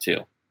alcohol front too.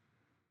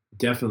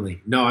 Definitely.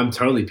 No, I'm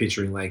totally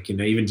picturing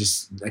even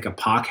just like a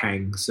park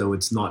hang. So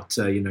it's not,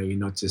 you're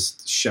not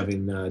just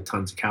shoving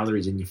tons of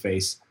calories in your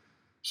face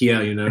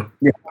here,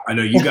 Yeah. I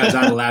know you guys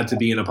aren't allowed to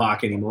be in a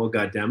park anymore,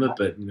 God damn it.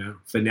 But,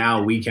 for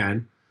now we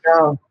can.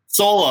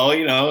 Solo,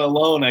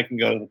 alone I can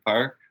go to the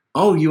park.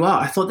 Oh, you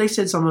are? I thought they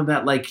said something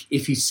about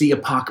if you see a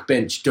park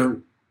bench,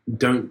 don't,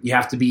 you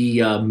have to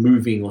be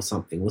moving or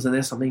something. Wasn't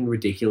there something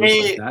ridiculous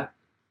like that?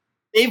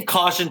 They've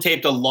caution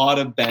taped a lot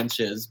of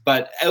benches,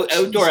 but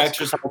outdoor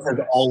exercise has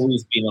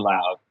always been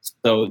allowed.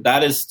 So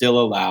that is still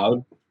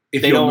allowed.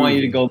 If they don't want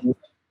you to go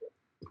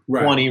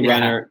 20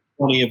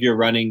 of your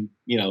running,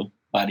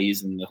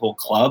 buddies and the whole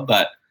club,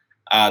 but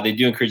they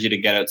do encourage you to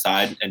get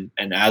outside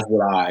and as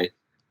would I,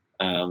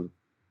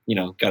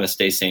 got to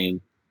stay sane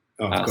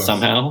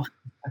somehow.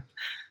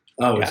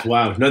 Oh, yeah. It's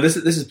wild. No, this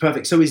is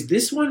perfect. So is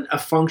this one a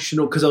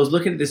functional, because I was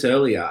looking at this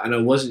earlier and I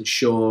wasn't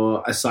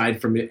sure,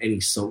 aside from any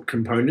salt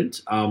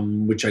component,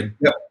 which I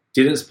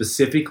didn't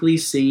specifically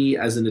see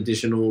as an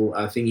additional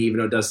thing, even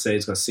though it does say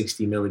it's got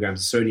 60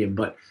 milligrams of sodium,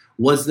 but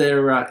was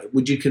there,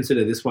 would you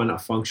consider this one a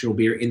functional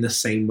beer in the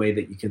same way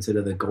that you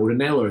consider the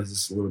Golden Ale, or is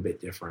this a little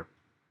bit different?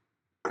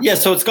 Yeah,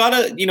 so it's got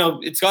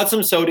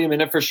some sodium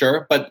in it for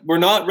sure, but we're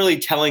not really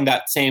telling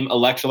that same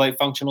electrolyte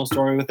functional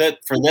story with it.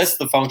 For this,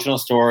 the functional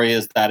story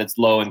is that it's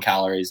low in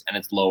calories and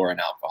it's lower in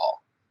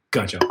alcohol.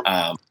 Gotcha.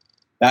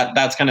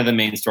 That's kind of the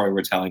main story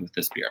we're telling with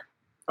this beer.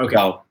 Okay.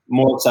 So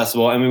more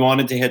accessible, and we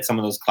wanted to hit some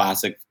of those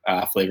classic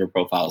flavor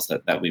profiles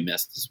that we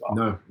missed as well.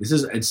 No,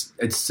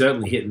 it's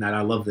certainly hitting that.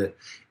 I love that.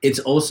 It's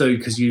also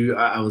because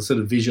I was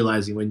sort of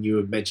visualizing when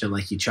you mentioned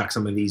you chuck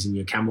some of these in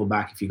your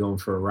Camelback if you're going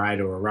for a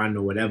ride or a run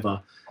or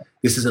whatever.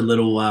 This is a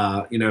little,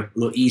 a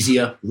little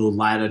easier, a little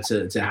lighter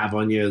to have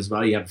on you as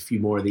well. You have a few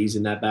more of these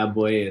in that bad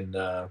boy, and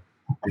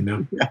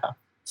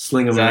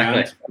sling them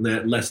around.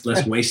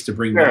 Less waste to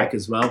bring back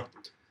as well,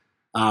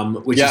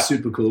 which is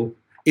super cool.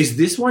 Is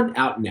this one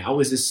out now?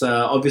 Is this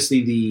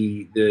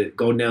obviously the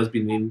Golden Ale's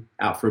been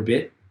out for a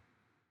bit?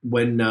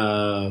 When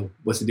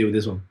what's the deal with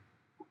this one?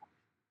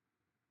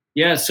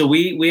 Yeah, so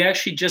we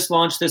actually just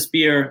launched this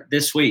beer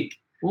this week.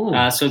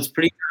 So it's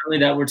pretty early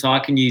that we're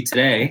talking to you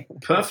today.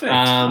 Perfect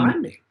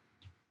timing.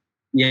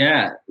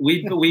 Yeah,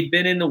 we've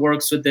been in the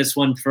works with this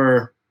one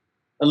for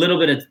a little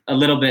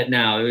bit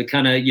now. It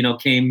kind of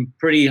came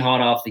pretty hot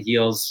off the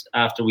heels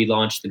after we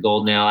launched the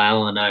Golden Ale.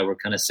 Alan and I were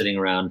kind of sitting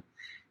around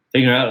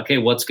figuring out, okay,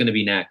 what's going to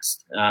be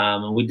next,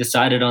 and we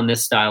decided on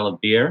this style of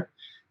beer.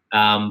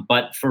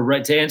 But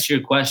to answer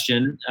your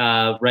question,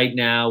 right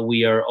now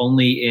we are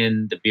only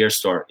in the beer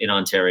store in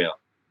Ontario.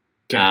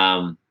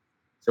 Okay.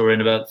 So we're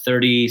in about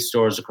 30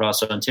 stores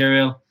across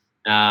Ontario.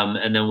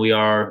 And then we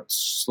are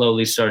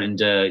slowly starting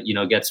to,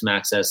 get some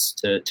access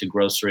to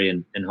grocery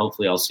and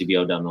hopefully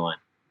LCBO down the line.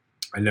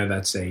 I know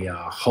that's a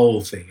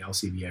whole thing.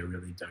 LCBO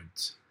really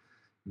don't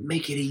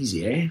make it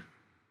easy, eh?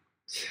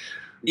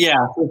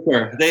 Yeah, for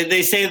sure.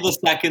 They say the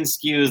second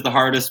SKU is the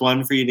hardest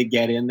one for you to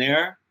get in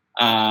there.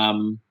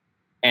 We've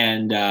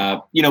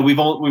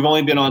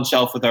only been on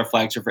shelf with our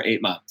flagship for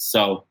 8 months.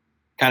 So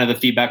kind of the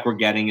feedback we're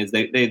getting is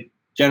they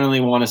generally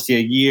want to see a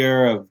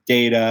year of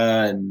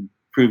data and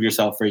prove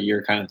yourself for a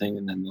year kind of thing,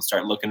 and then they'll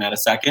start looking at a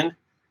second.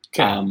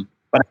 Okay.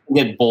 But I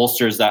think it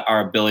bolsters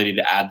our ability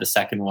to add the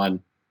second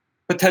one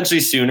potentially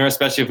sooner,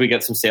 especially if we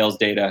get some sales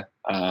data,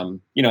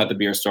 at the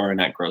beer store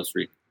and at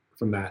grocery.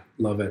 From that,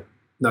 love it.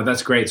 No,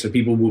 that's great. So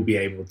people will be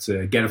able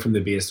to get it from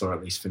the beer store,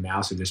 at least for now.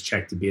 So just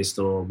check the beer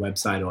store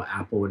website or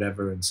app or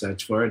whatever and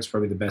search for it. It's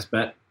probably the best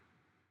bet.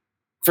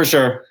 For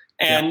sure.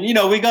 And,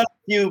 we got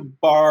a few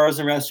bars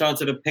and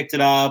restaurants that have picked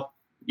it up.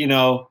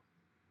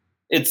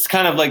 It's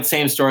kind of like the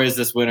same story as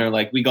this winter.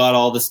 Like we got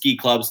all the ski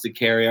clubs to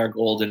carry our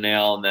Golden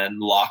Ale, and then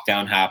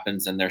lockdown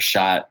happens and they're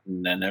shut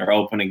and then they're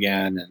open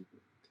again. And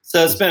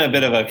so it's been a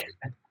bit of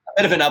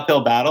bit of an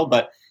uphill battle,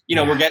 but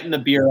we're getting the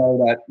beer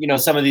out at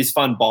some of these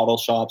fun bottle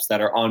shops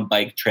that are on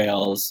bike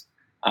trails.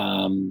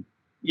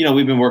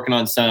 We've been working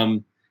on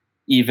some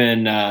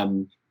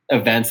even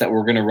events that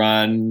we're going to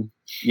run.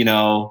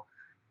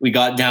 We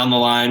got down the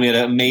line. We had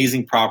an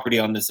amazing property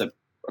on this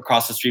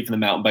across the street from the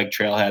mountain bike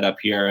trailhead up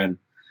here. And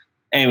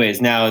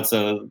anyways, now it's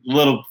a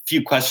few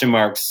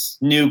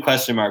new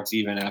question marks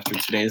even after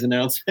today's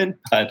announcement.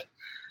 But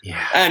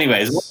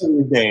anyways, one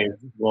of these days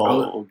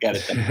we'll get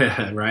it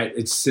done. Right.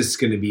 It's just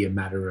going to be a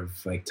matter of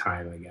like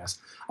time, I guess.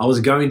 I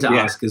was going to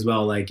ask as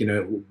well, like,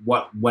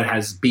 what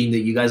has been that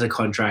you guys are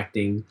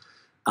contracting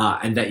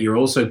and that you're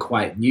also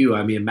quite new.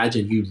 I mean,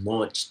 imagine you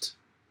launched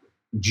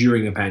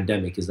during a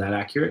pandemic. Is that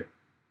accurate?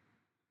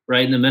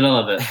 Right in the middle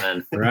of it,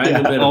 man. Right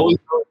in the middle.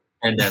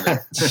 Pandemic.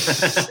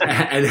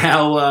 And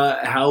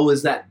how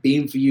has that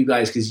been for you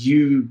guys? Because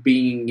you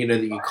being,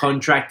 that you're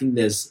contracting,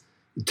 there's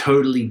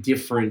totally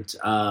different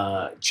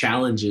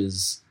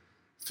challenges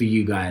for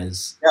you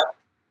guys. Yeah.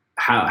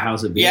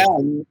 How's it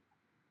been?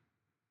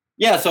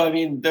 Yeah. So I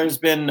mean, there's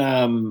been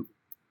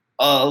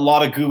a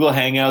lot of Google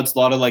Hangouts, a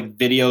lot of like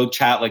video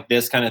chat like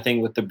this kind of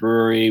thing with the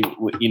brewery.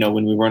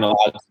 When we weren't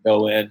allowed to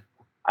go in.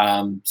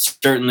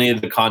 Certainly,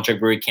 the contract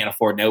brewery can't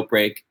afford an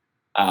outbreak.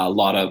 A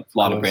lot of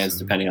brands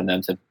depending on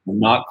them to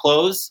not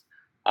close.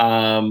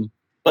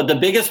 But the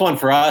biggest one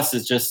for us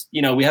is just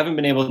we haven't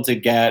been able to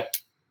get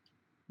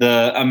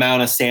the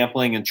amount of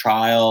sampling and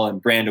trial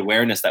and brand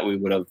awareness that we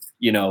would have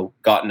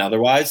gotten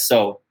otherwise.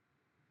 So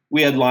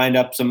we had lined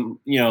up some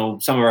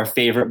of our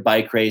favorite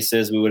bike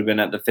races. We would have been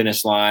at the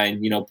finish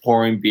line,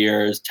 pouring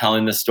beers,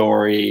 telling the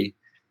story,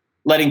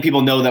 letting people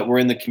know that we're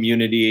in the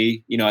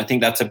community. I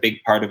think that's a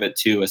big part of it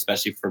too,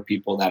 especially for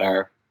people that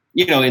are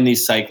in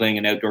these cycling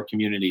and outdoor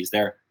communities.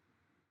 They're,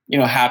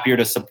 happier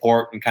to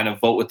support and kind of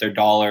vote with their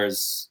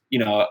dollars,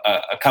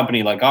 a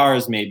company like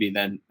ours maybe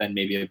than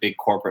maybe a big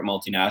corporate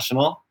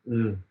multinational.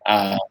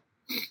 I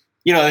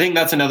think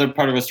that's another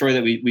part of a story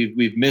that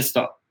we've missed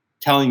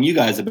telling you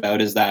guys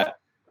about is that,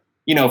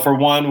 for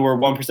one, we're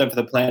 1% for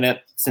the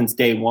planet since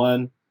day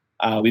one.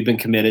 We've been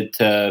committed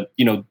to,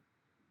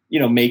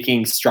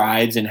 making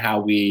strides in how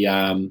we,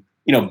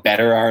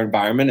 better our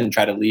environment and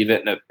try to leave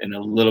it in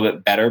a little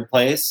bit better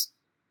place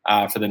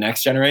for the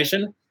next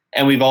generation.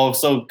 And we've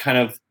also kind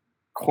of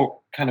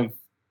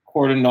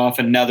cordoned off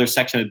another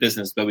section of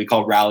business that we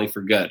call Rally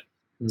for Good.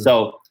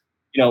 So,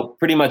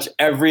 pretty much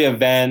every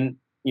event,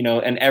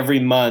 and every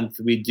month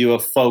we do a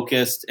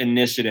focused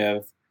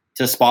initiative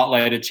to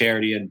spotlight a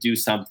charity and do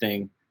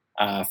something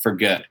for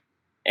good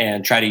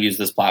and try to use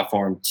this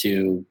platform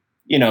to,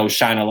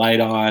 shine a light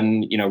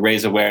on,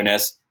 raise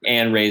awareness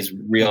and raise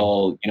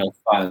real,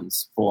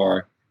 funds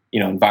for,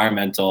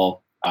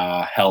 environmental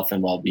health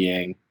and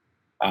well-being,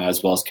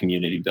 as well as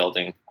community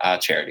building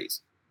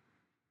charities.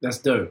 That's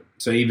dope.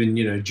 So even,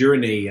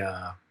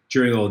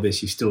 during all of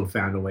this, you still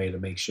found a way to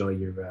make sure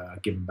you're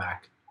giving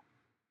back.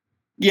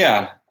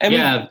 Yeah.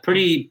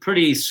 Pretty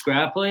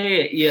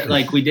scrappily. Yeah.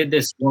 Like we did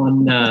this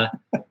one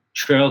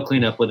trail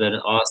cleanup with an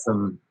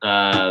awesome,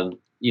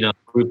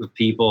 group of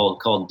people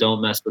called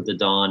Don't Mess with the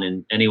Dawn.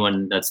 And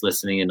anyone that's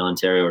listening in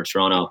Ontario or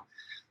Toronto,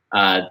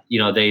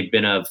 they've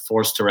been a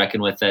force to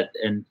reckon with it,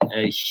 and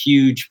a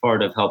huge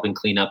part of helping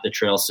clean up the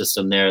trail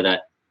system there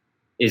that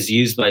is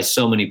used by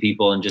so many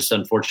people, and just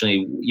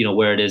unfortunately,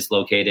 where it is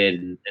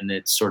located and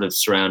its sort of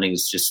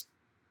surroundings, just,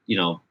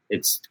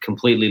 it's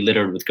completely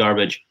littered with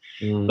garbage.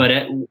 But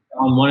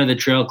on one of the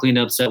trail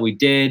cleanups that we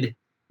did,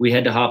 we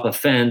had to hop a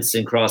fence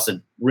and cross a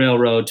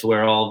railroad to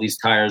where all these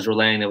tires were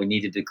laying that we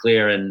needed to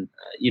clear. And,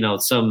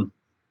 some,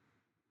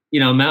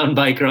 mountain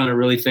biker on a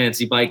really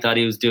fancy bike thought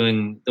he was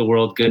doing the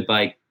world good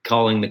by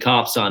calling the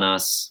cops on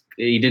us.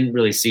 He didn't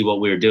really see what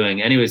we were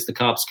doing. Anyways, the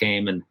cops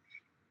came and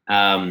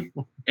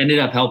ended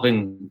up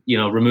helping,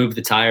 remove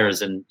the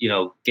tires and,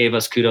 gave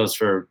us kudos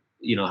for,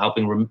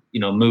 helping,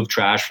 move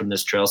trash from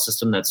this trail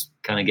system that's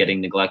kind of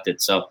getting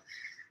neglected. So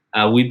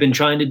we've been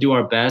trying to do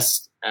our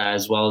best,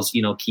 as well as,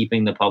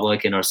 keeping the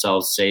public and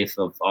ourselves safe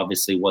of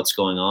obviously what's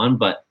going on.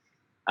 But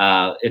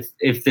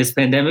if this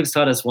pandemic's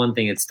taught us one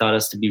thing, it's taught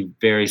us to be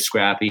very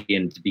scrappy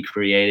and to be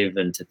creative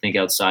and to think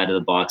outside of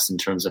the box in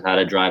terms of how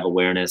to drive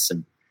awareness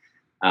and,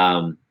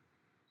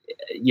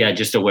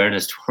 just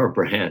awareness to our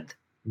brand.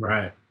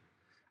 Right.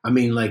 I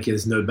mean, like,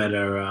 there's no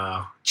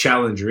better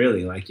challenge,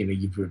 really. Like,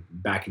 you're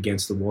back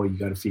against the wall. You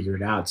got to figure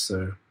it out.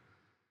 So,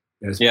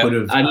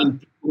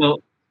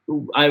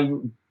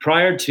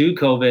 prior to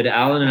COVID,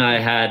 Alan and I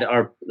had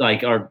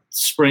our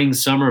spring,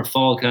 summer,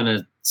 fall kind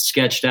of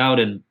sketched out,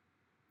 and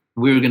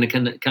we were going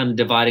to kind of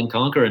divide and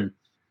conquer. And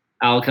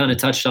Al kind of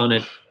touched on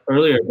it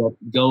earlier, but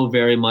go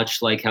very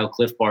much like how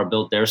Cliff Bar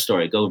built their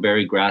story. Go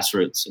very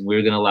grassroots, and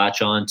we're going to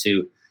latch on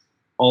to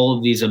all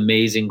of these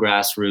amazing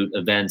grassroots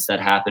events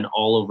that happen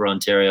all over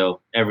Ontario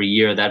every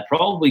year that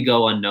probably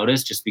go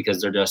unnoticed just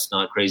because they're just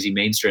not crazy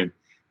mainstream,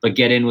 but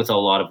get in with a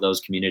lot of those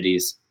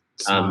communities,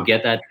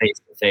 get that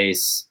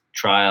face-to-face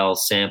trial,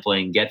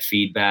 sampling, get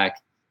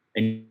feedback,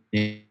 and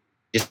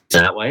just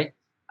that way.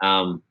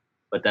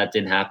 but that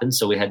didn't happen.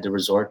 So we had to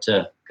resort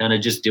to kind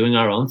of just doing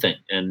our own thing.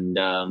 And,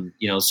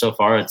 so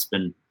far it's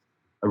been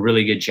a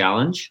really good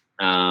challenge.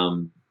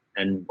 And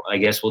I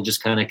guess we'll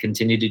just kind of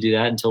continue to do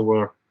that until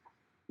we're,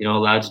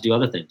 allowed to do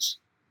other things.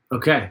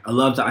 Okay. I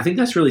love that. I think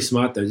that's really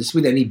smart though. Just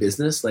with any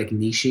business, like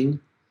niching,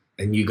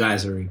 and you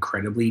guys are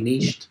incredibly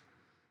niched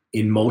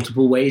in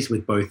multiple ways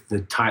with both the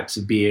types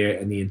of beer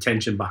and the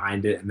intention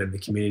behind it, and then the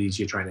communities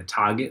you're trying to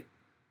target.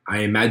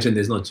 I imagine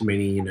there's not too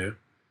many,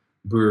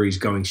 breweries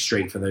going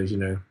straight for those,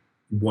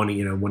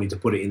 wanting to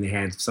put it in the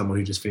hands of someone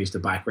who just finished a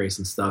bike race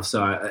and stuff.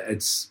 So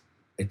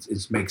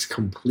it makes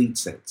complete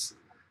sense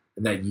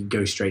that you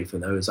go straight for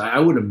those. I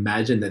would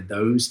imagine that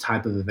those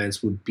type of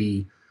events would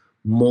be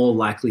more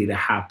likely to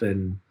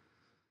happen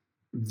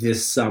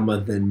this summer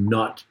than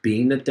not,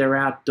 being that they're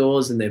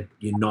outdoors and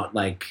you're not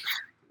like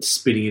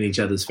spitting in each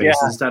other's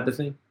faces type of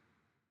thing.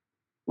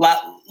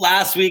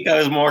 Last week I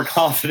was more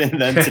confident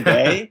than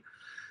today.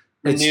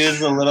 The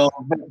news a little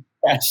bit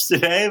fresh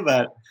today,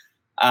 but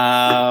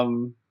I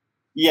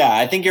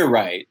think you're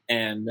right.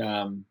 And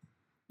some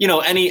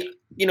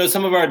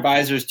of our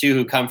advisors too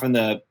who come from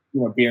the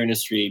beer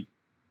industry,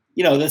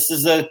 this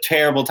is a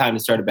terrible time to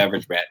start a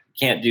beverage brand.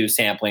 Can't do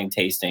sampling,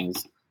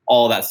 tastings,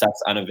 all that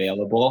stuff's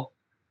unavailable.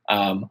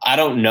 I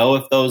don't know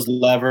if those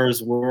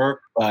levers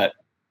work, but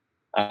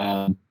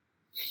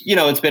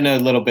it's been a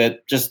little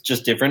bit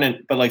just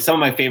different. But like some of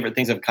my favorite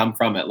things have come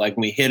from it. Like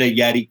when we hit a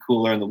Yeti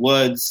cooler in the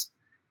woods,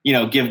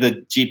 give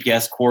the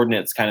GPS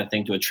coordinates kind of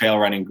thing to a trail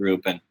running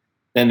group. And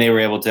then they were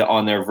able to,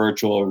 on their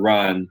virtual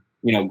run,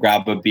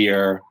 grab a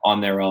beer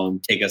on their own,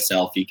 take a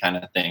selfie kind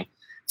of thing.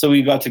 So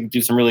we got to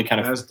do some really kind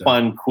of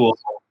fun, cool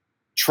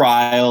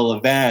trial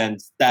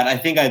events that I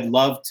think I'd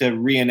love to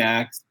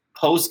reenact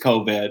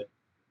post-COVID,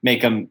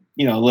 make them,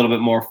 a little bit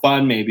more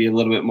fun, maybe a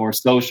little bit more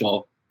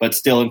social, but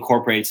still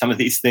incorporate some of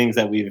these things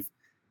that we've,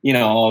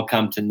 all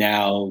come to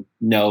now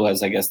know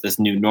as, I guess, this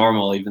new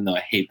normal, even though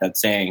I hate that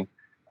saying.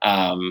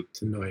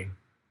 It's annoying.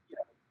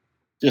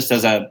 Just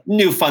as a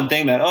new fun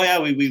thing that,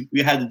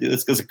 we had to do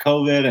this because of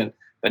COVID,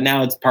 but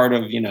now it's part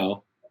of,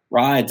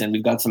 rides, and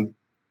we've got some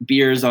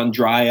beers on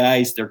dry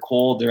ice. They're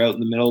cold. They're out in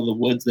the middle of the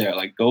woods there.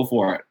 Like, go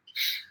for it.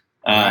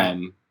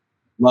 Right.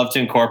 Love to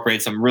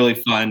incorporate some really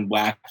fun,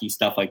 wacky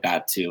stuff like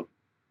that too,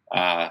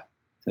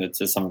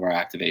 to some of our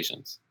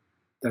activations.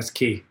 That's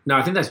key. No,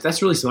 I think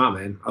that's really smart,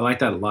 man. I like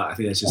that a lot. I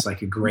think that's just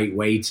like a great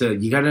way to,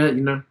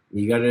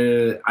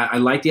 I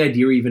like the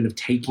idea even of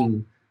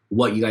taking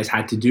what you guys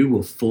had to do,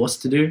 were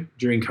forced to do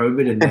during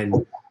COVID. And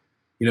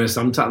then,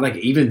 sometimes like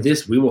even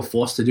this, we were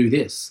forced to do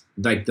this,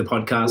 like the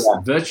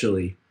podcast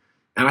virtually.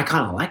 And I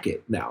kind of like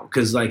it now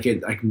because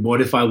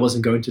what if I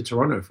wasn't going to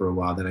Toronto for a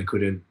while, then I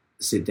couldn't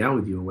sit down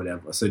with you or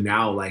whatever. So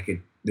now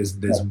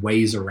there's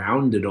ways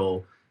around it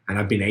all. And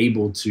I've been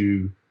able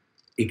to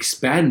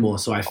expand more.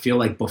 So I feel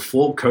like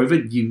before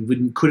COVID,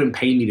 you couldn't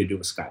pay me to do a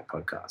Skype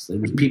podcast.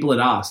 It was people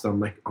had asked. I'm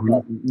like,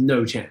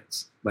 no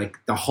chance. Like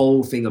the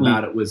whole thing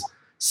about it was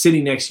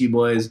sitting next to you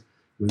boys.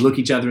 We look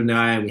each other in the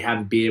eye and we have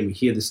a beer and we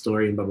hear the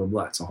story and blah, blah,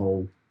 blah. It's a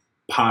whole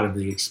part of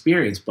the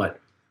experience. But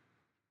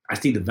I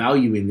see the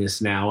value in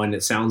this now. And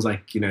it sounds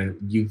like,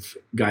 you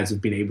guys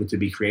have been able to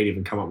be creative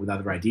and come up with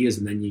other ideas.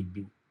 And then you'd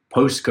be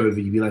post-COVID,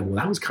 you'd be like, well,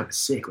 that was kind of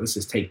sick. Let's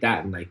just take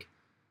that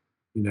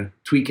and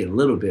tweak it a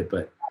little bit.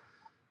 But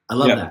I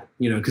love that,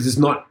 because it's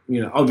not,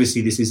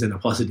 obviously this isn't a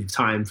positive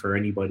time for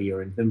anybody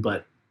or anything,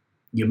 but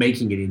you're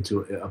making it into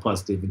a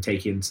positive and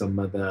taking some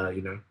of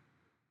the,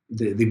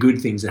 the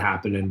good things that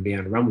happen and being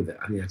able to run with it.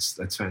 I think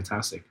that's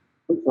fantastic.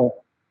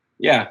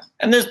 Yeah.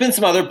 And there's been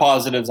some other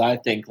positives, I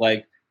think,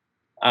 like,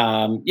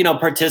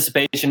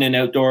 participation in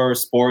outdoor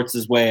sports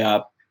is way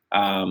up.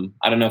 I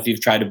don't know if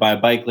you've tried to buy a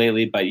bike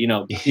lately, but, you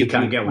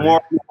can't get one.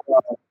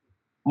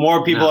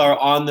 More people are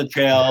on the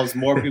trails.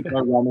 More people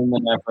are running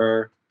than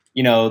ever.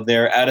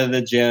 They're out of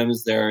the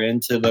gyms. They're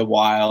into the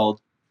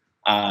wild.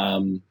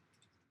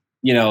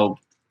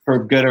 For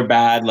good or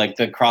bad, like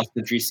the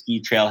cross-country ski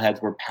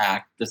trailheads were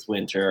packed this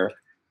winter.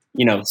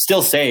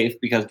 Still safe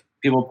because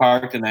people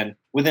parked, and then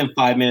within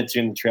 5 minutes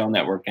you're in the trail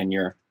network and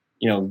you're,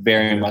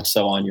 very much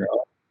so on your own.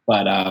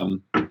 But,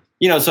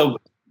 so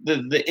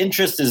the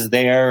interest is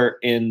there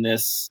in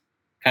this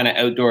kind of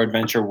outdoor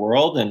adventure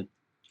world. And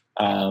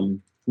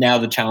now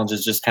the challenge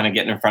is just kind of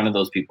getting in front of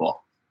those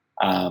people.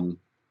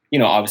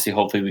 Obviously,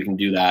 hopefully we can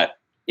do that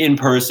in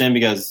person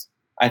because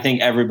I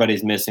think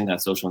everybody's missing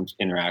that social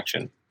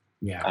interaction.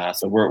 Yeah.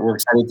 So we're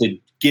excited to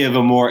give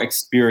a more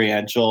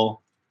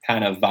experiential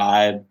kind of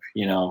vibe,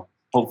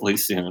 hopefully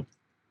soon.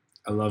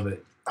 I love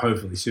it.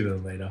 Hopefully sooner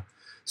than later.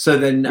 So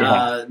then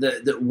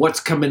what's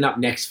coming up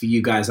next for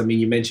you guys? I mean,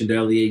 you mentioned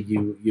earlier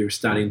you're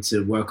starting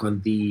to work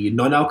on the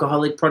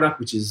non-alcoholic product,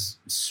 which is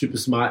super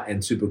smart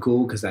and super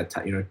cool because that,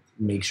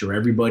 makes sure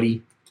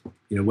everybody,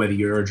 whether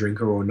you're a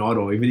drinker or not,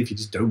 or even if you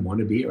just don't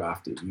want a beer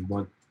after, you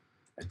want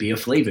a beer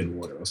flavored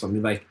water or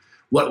something like.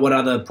 What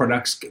other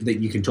products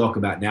that you can talk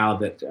about now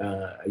that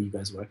are you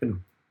guys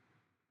working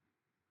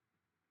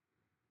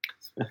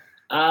on?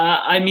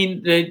 I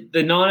mean,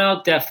 the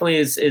non-alc definitely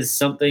is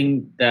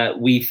something that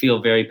we feel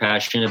very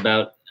passionate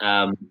about.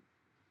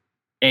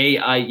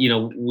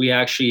 we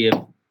actually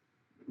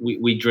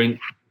we drink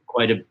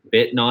quite a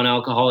bit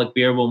non-alcoholic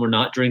beer when we're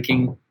not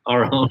drinking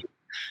our own.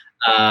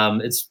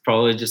 It's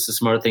probably just a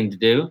smart thing to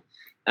do.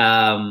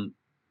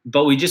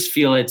 But we just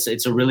feel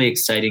it's a really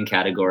exciting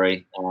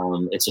category.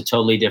 It's a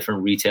totally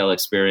different retail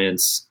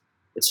experience.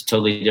 It's a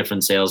totally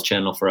different sales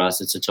channel for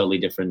us. It's a totally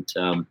different,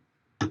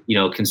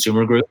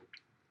 consumer group.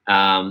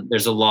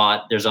 There's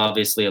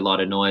obviously a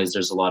lot of noise.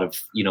 There's a lot of,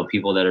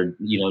 people that are,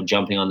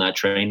 jumping on that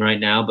train right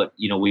now, but,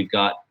 we've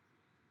got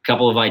a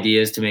couple of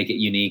ideas to make it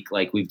unique,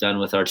 like we've done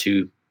with our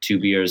two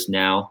beers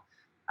now.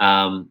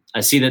 I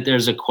see that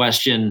there's a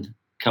question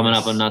coming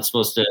up. I don't know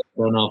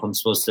if I'm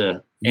supposed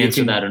to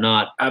answer that or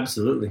not.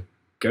 Absolutely.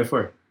 Go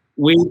for it.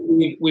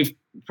 We've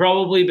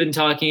probably been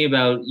talking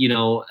about,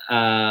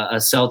 a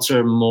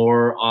seltzer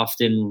more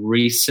often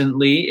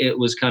recently. It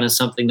was kind of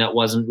something that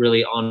wasn't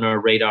really on our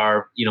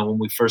radar, when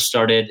we first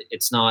started.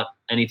 It's not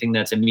anything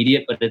that's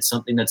immediate, but it's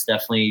something that's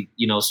definitely,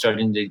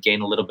 starting to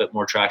gain a little bit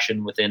more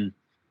traction within,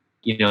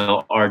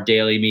 our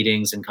daily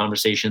meetings and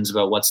conversations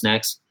about what's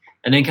next.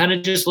 And then kind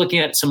of just looking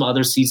at some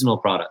other seasonal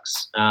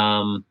products,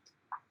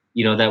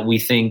 that we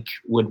think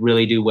would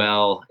really do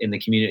well in the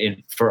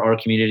community for our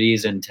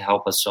communities and to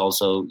help us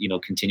also,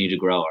 continue to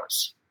grow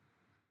ours.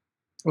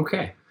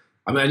 Okay.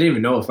 I didn't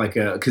even know if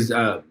because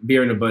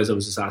Beer and a Buzz, I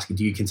was just asking,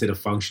 do you consider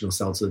functional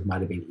seltzers might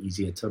have been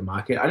easier to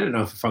market? I don't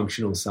know if a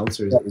functional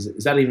seltzer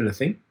is that even a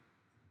thing?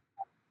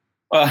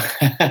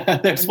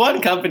 There's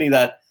one company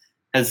that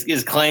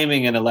is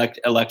claiming an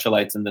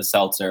electrolytes in the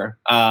seltzer.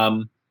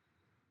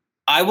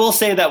 I will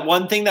say that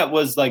one thing that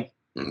was at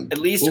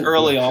least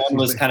early on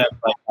was kind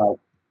of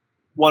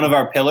one of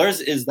our pillars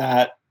is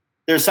that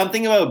there's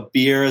something about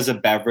beer as a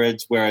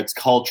beverage where it's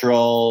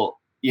cultural,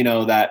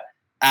 that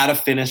at a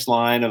finish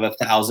line of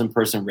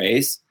 1,000-person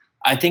race,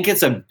 I think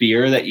it's a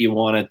beer that you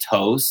want to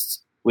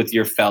toast with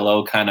your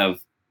fellow kind of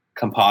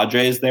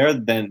compadres there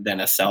than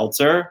a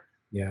seltzer.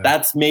 Yeah.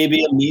 That's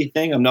maybe a me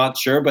thing. I'm not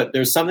sure, but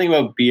there's something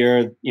about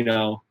beer,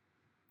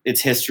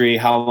 its history,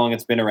 how long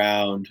it's been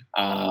around.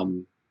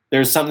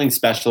 There's something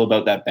special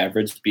about that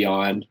beverage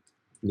beyond,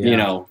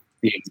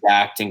 the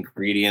exact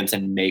ingredients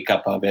and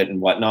makeup of it and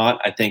whatnot.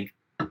 I think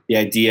the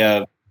idea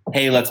of,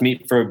 hey, let's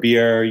meet for a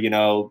beer,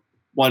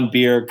 one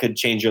beer could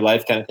change your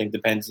life kind of thing,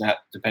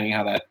 depending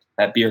how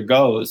that beer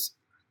goes.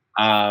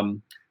 I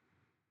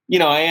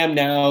am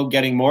now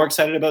getting more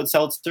excited about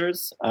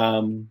seltzers,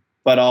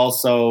 but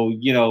also,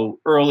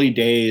 early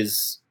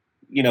days,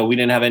 we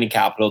didn't have any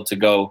capital to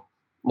go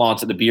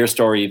launch at the beer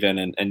store even.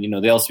 And the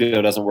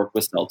LCBO doesn't work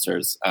with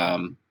seltzers.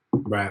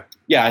 Right.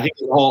 Yeah, I think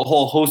there's a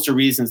whole host of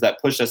reasons that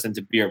pushed us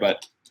into beer,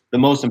 but the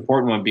most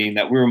important one being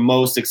that we were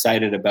most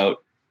excited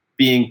about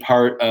being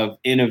part of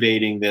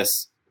innovating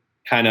this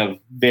kind of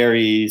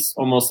very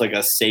almost like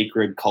a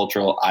sacred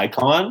cultural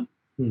icon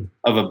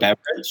of a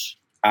beverage.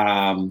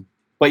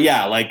 But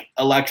yeah, like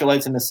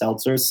electrolytes in a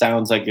seltzer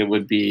sounds like it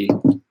would be,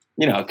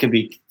 it could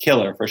be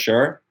killer for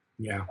sure.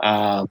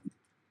 Yeah.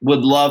 Would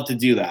love to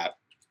do that.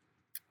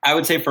 I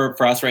would say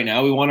for us right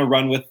now, we want to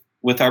run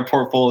with our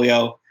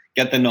portfolio,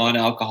 get the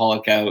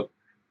non-alcoholic out.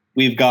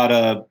 We've got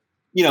to,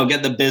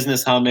 get the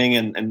business humming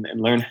and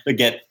learn how to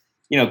get,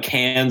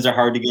 cans are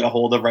hard to get a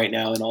hold of right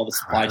now and all the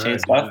supply chain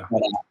stuff. Yeah.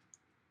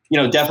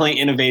 But, definitely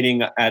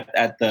innovating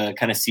at the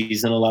kind of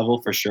seasonal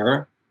level for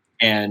sure.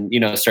 And,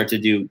 start to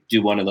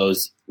do one of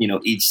those,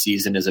 each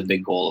season is a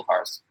big goal of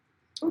ours.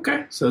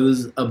 Okay. So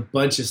there's a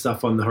bunch of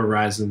stuff on the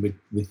horizon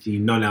with the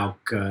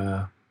non-alc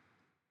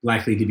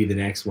likely to be the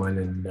next one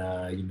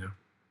and,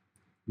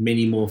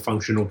 many more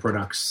functional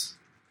products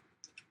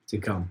to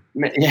come.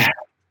 Yeah.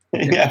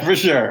 Yeah, for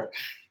sure.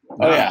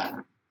 Oh yeah.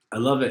 I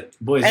love it.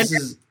 Boys,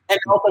 and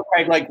also,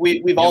 Craig,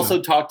 we've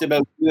also talked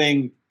about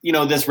doing,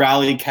 this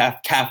rally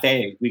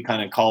cafe, we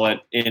kind of call it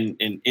in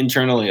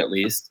internally at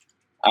least,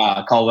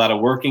 call that a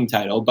working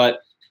title.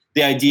 But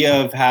the idea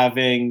of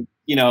having,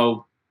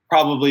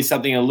 probably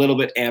something a little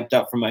bit amped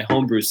up from my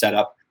homebrew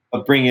setup,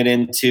 but bring it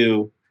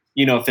into,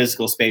 a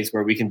physical space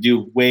where we can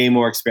do way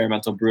more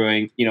experimental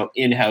brewing,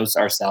 in-house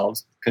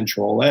ourselves,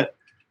 control it.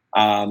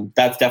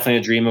 That's definitely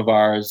a dream of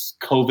ours.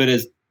 COVID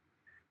has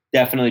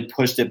definitely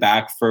pushed it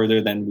back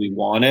further than we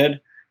wanted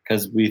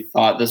because we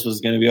thought this was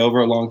going to be over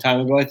a long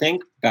time ago, I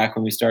think, back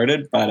when we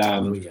started. But,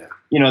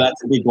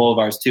 that's a big goal of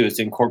ours too, is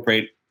to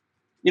incorporate,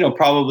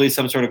 probably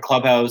some sort of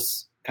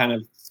clubhouse kind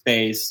of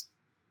space,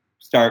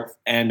 start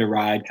and a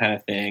ride kind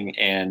of thing.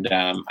 And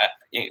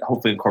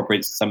hopefully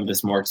incorporate some of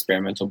this more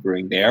experimental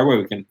brewing there where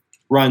we can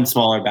run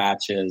smaller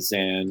batches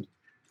and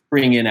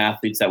bring in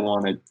athletes that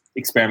want to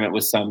experiment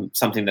with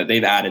something that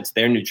they've added to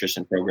their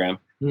nutrition program.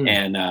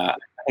 And I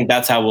think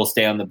that's how we'll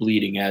stay on the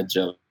bleeding edge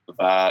of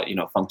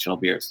functional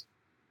beers.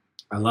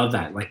 I love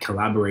that, like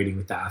collaborating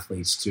with the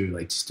athletes too,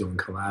 like just doing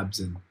collabs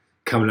and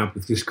coming up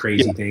with just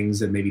crazy things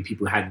that maybe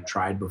people hadn't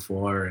tried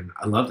before. And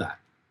I love that.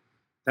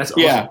 That's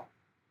awesome. Yeah.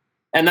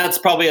 And that's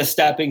probably a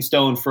stepping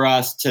stone for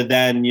us to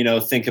then,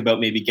 think about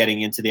maybe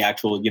getting into the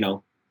actual,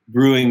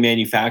 brewing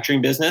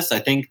manufacturing business. I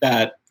think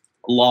that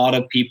a lot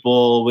of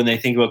people, when they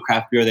think about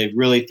craft beer, they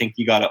really think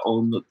you got to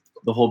own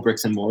the whole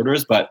bricks and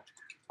mortars. But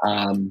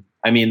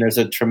I mean, there's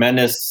a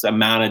tremendous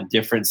amount of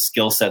different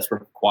skill sets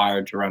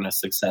required to run a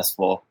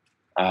successful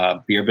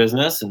beer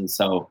business. And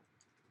so,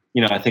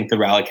 I think the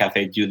Rally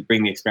Cafe do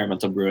bring the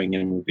experimental brewing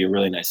in would be a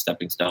really nice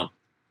stepping stone.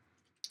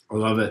 I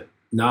love it.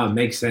 No, it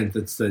makes sense.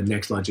 It's the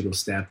next logical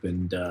step.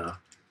 And,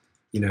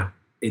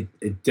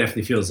 it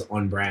definitely feels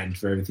on brand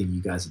for everything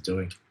you guys are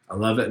doing. I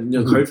love it. And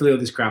hopefully all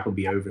this crap will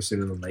be over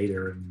sooner than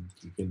later and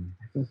you can,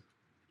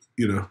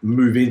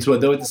 move into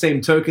it. Though at the same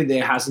token,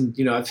 there hasn't,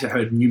 I've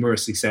heard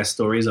numerous success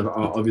stories of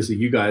obviously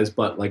you guys,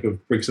 but like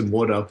of bricks and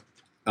mortar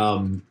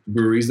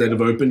breweries that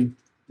have opened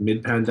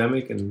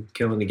mid-pandemic and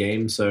killing the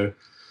game. So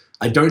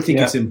I don't think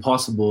it's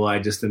impossible. I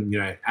just,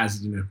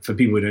 for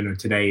people who don't know,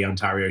 today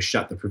Ontario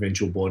shut the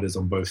provincial borders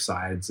on both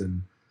sides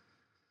and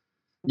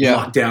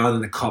lockdown,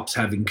 and the cops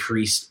have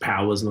increased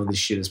powers and all this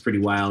shit is pretty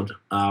wild.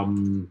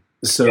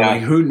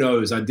 Like, who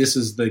knows? This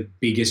is the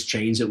biggest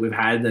change that we've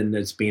had, and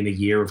it's been a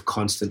year of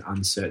constant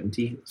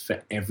uncertainty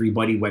for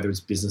everybody, whether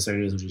it's business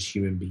owners or just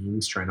human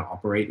beings trying to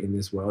operate in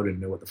this world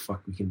and know what the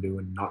fuck we can do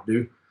and not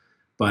do.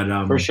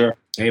 But for sure,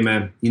 hey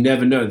man, you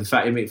never know. The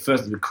fact,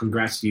 first,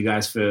 congrats to you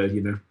guys for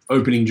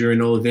opening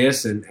during all of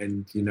this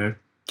and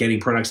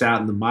getting products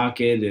out in the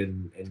market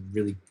and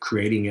really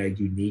creating a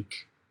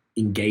unique,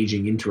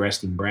 engaging,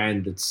 interesting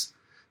brand that's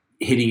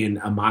hitting in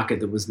a market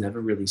that was never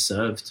really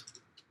served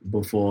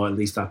before, at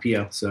least up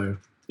here. So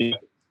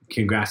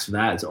congrats for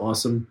that. It's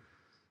awesome.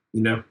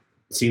 It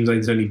seems like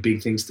there's only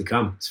big things to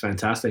come. It's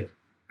fantastic.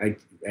 I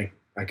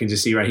can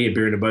just see right here,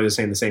 Beer and a Bozo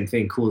saying the same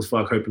thing. Cool as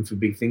fuck, hoping for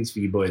big things for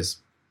you boys.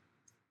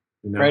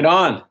 Right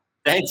on.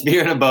 Thanks,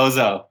 Beer and a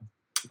Bozo.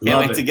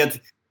 Can't wait to get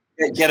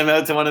him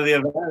out to one of the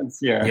events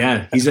here.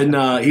 Yeah, he's in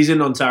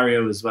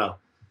Ontario as well.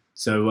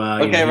 So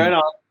right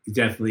on.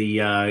 Definitely,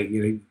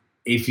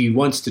 if he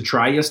wants to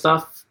try your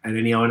stuff and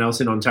anyone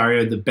else in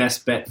Ontario, the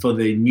best bet for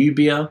the new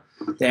beer,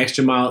 the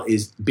Extra Mile,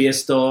 is Beer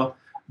Store,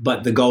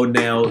 but the Golden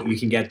Ale, you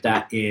can get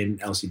that in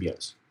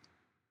LCBOs.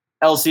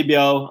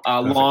 LCBO,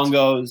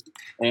 Longos,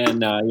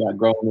 and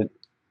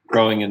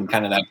growing in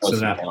kind of that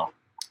process. I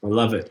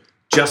love it.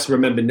 Just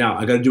remember now,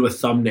 I got to do a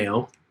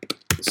thumbnail.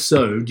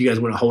 So, do you guys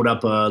want to hold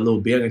up a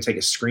little beer? I'm going to take a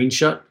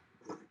screenshot.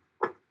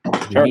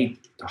 Sure. You need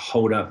to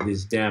hold up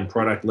this damn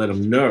product. Let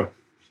them know.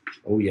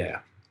 Oh yeah,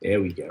 there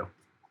we go.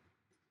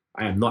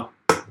 I am not.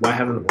 Why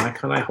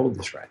can't I hold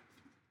this right?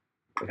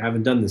 I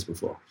haven't done this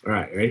before. All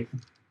right, ready?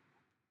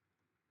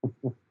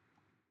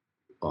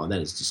 Oh, that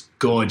is just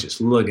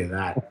gorgeous. Look at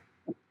that.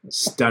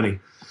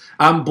 Stunning.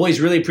 Boys,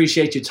 really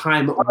appreciate your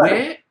time.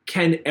 Where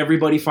can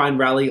everybody find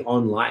Rally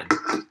online?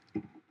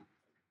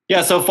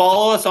 Yeah, so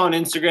follow us on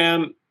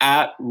Instagram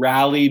at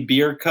Rally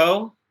Beer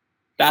Co.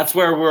 That's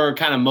where we're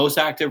kind of most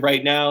active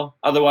right now.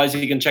 Otherwise,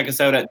 you can check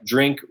us out at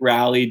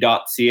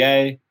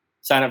drinkrally.ca.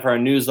 Sign up for our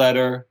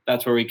newsletter.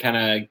 That's where we kind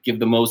of give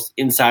the most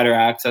insider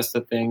access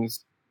to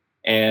things.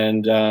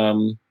 And,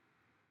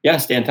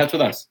 stay in touch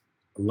with us.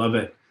 I love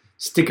it.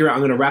 Stick around. I'm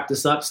going to wrap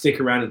this up.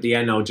 Stick around at the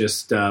end. I'll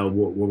just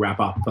we'll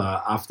wrap up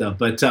after.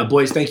 But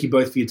boys, thank you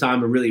both for your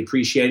time. I really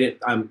appreciate it.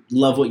 I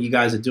love what you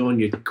guys are doing.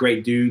 You're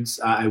great dudes.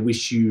 I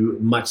wish you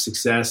much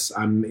success.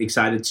 I'm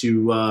excited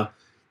to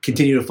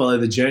continue to follow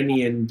the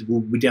journey, and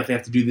we definitely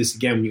have to do this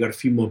again. When you got a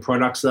few more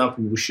products up,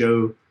 and we'll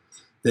show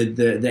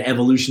the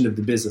evolution of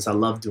the business. I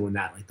love doing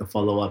that, like the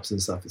follow-ups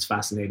and stuff. It's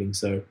fascinating.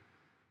 So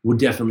we'll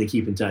definitely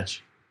keep in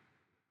touch.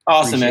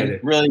 Awesome, man.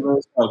 Really,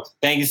 really stoked.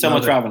 Thank you so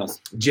much for having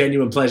us.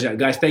 Genuine pleasure.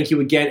 Guys, thank you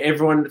again.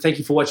 Everyone, thank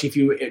you for watching. If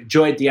you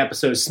enjoyed the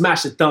episode,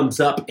 smash the thumbs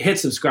up, hit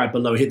subscribe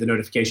below, hit the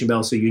notification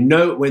bell so you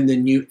know when the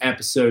new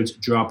episodes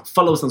drop.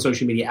 Follow us on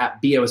social media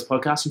at BOS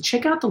Podcast and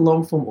check out the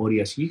long-form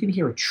audio so you can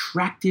hear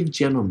attractive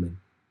gentlemen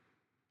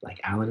like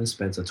Alan and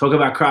Spencer talk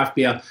about craft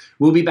beer.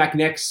 We'll be back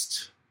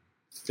next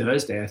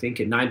Thursday, I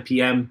think, at 9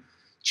 p.m.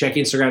 Check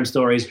Instagram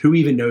stories. Who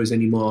even knows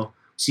anymore?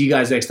 See you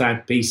guys next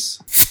time.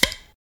 Peace.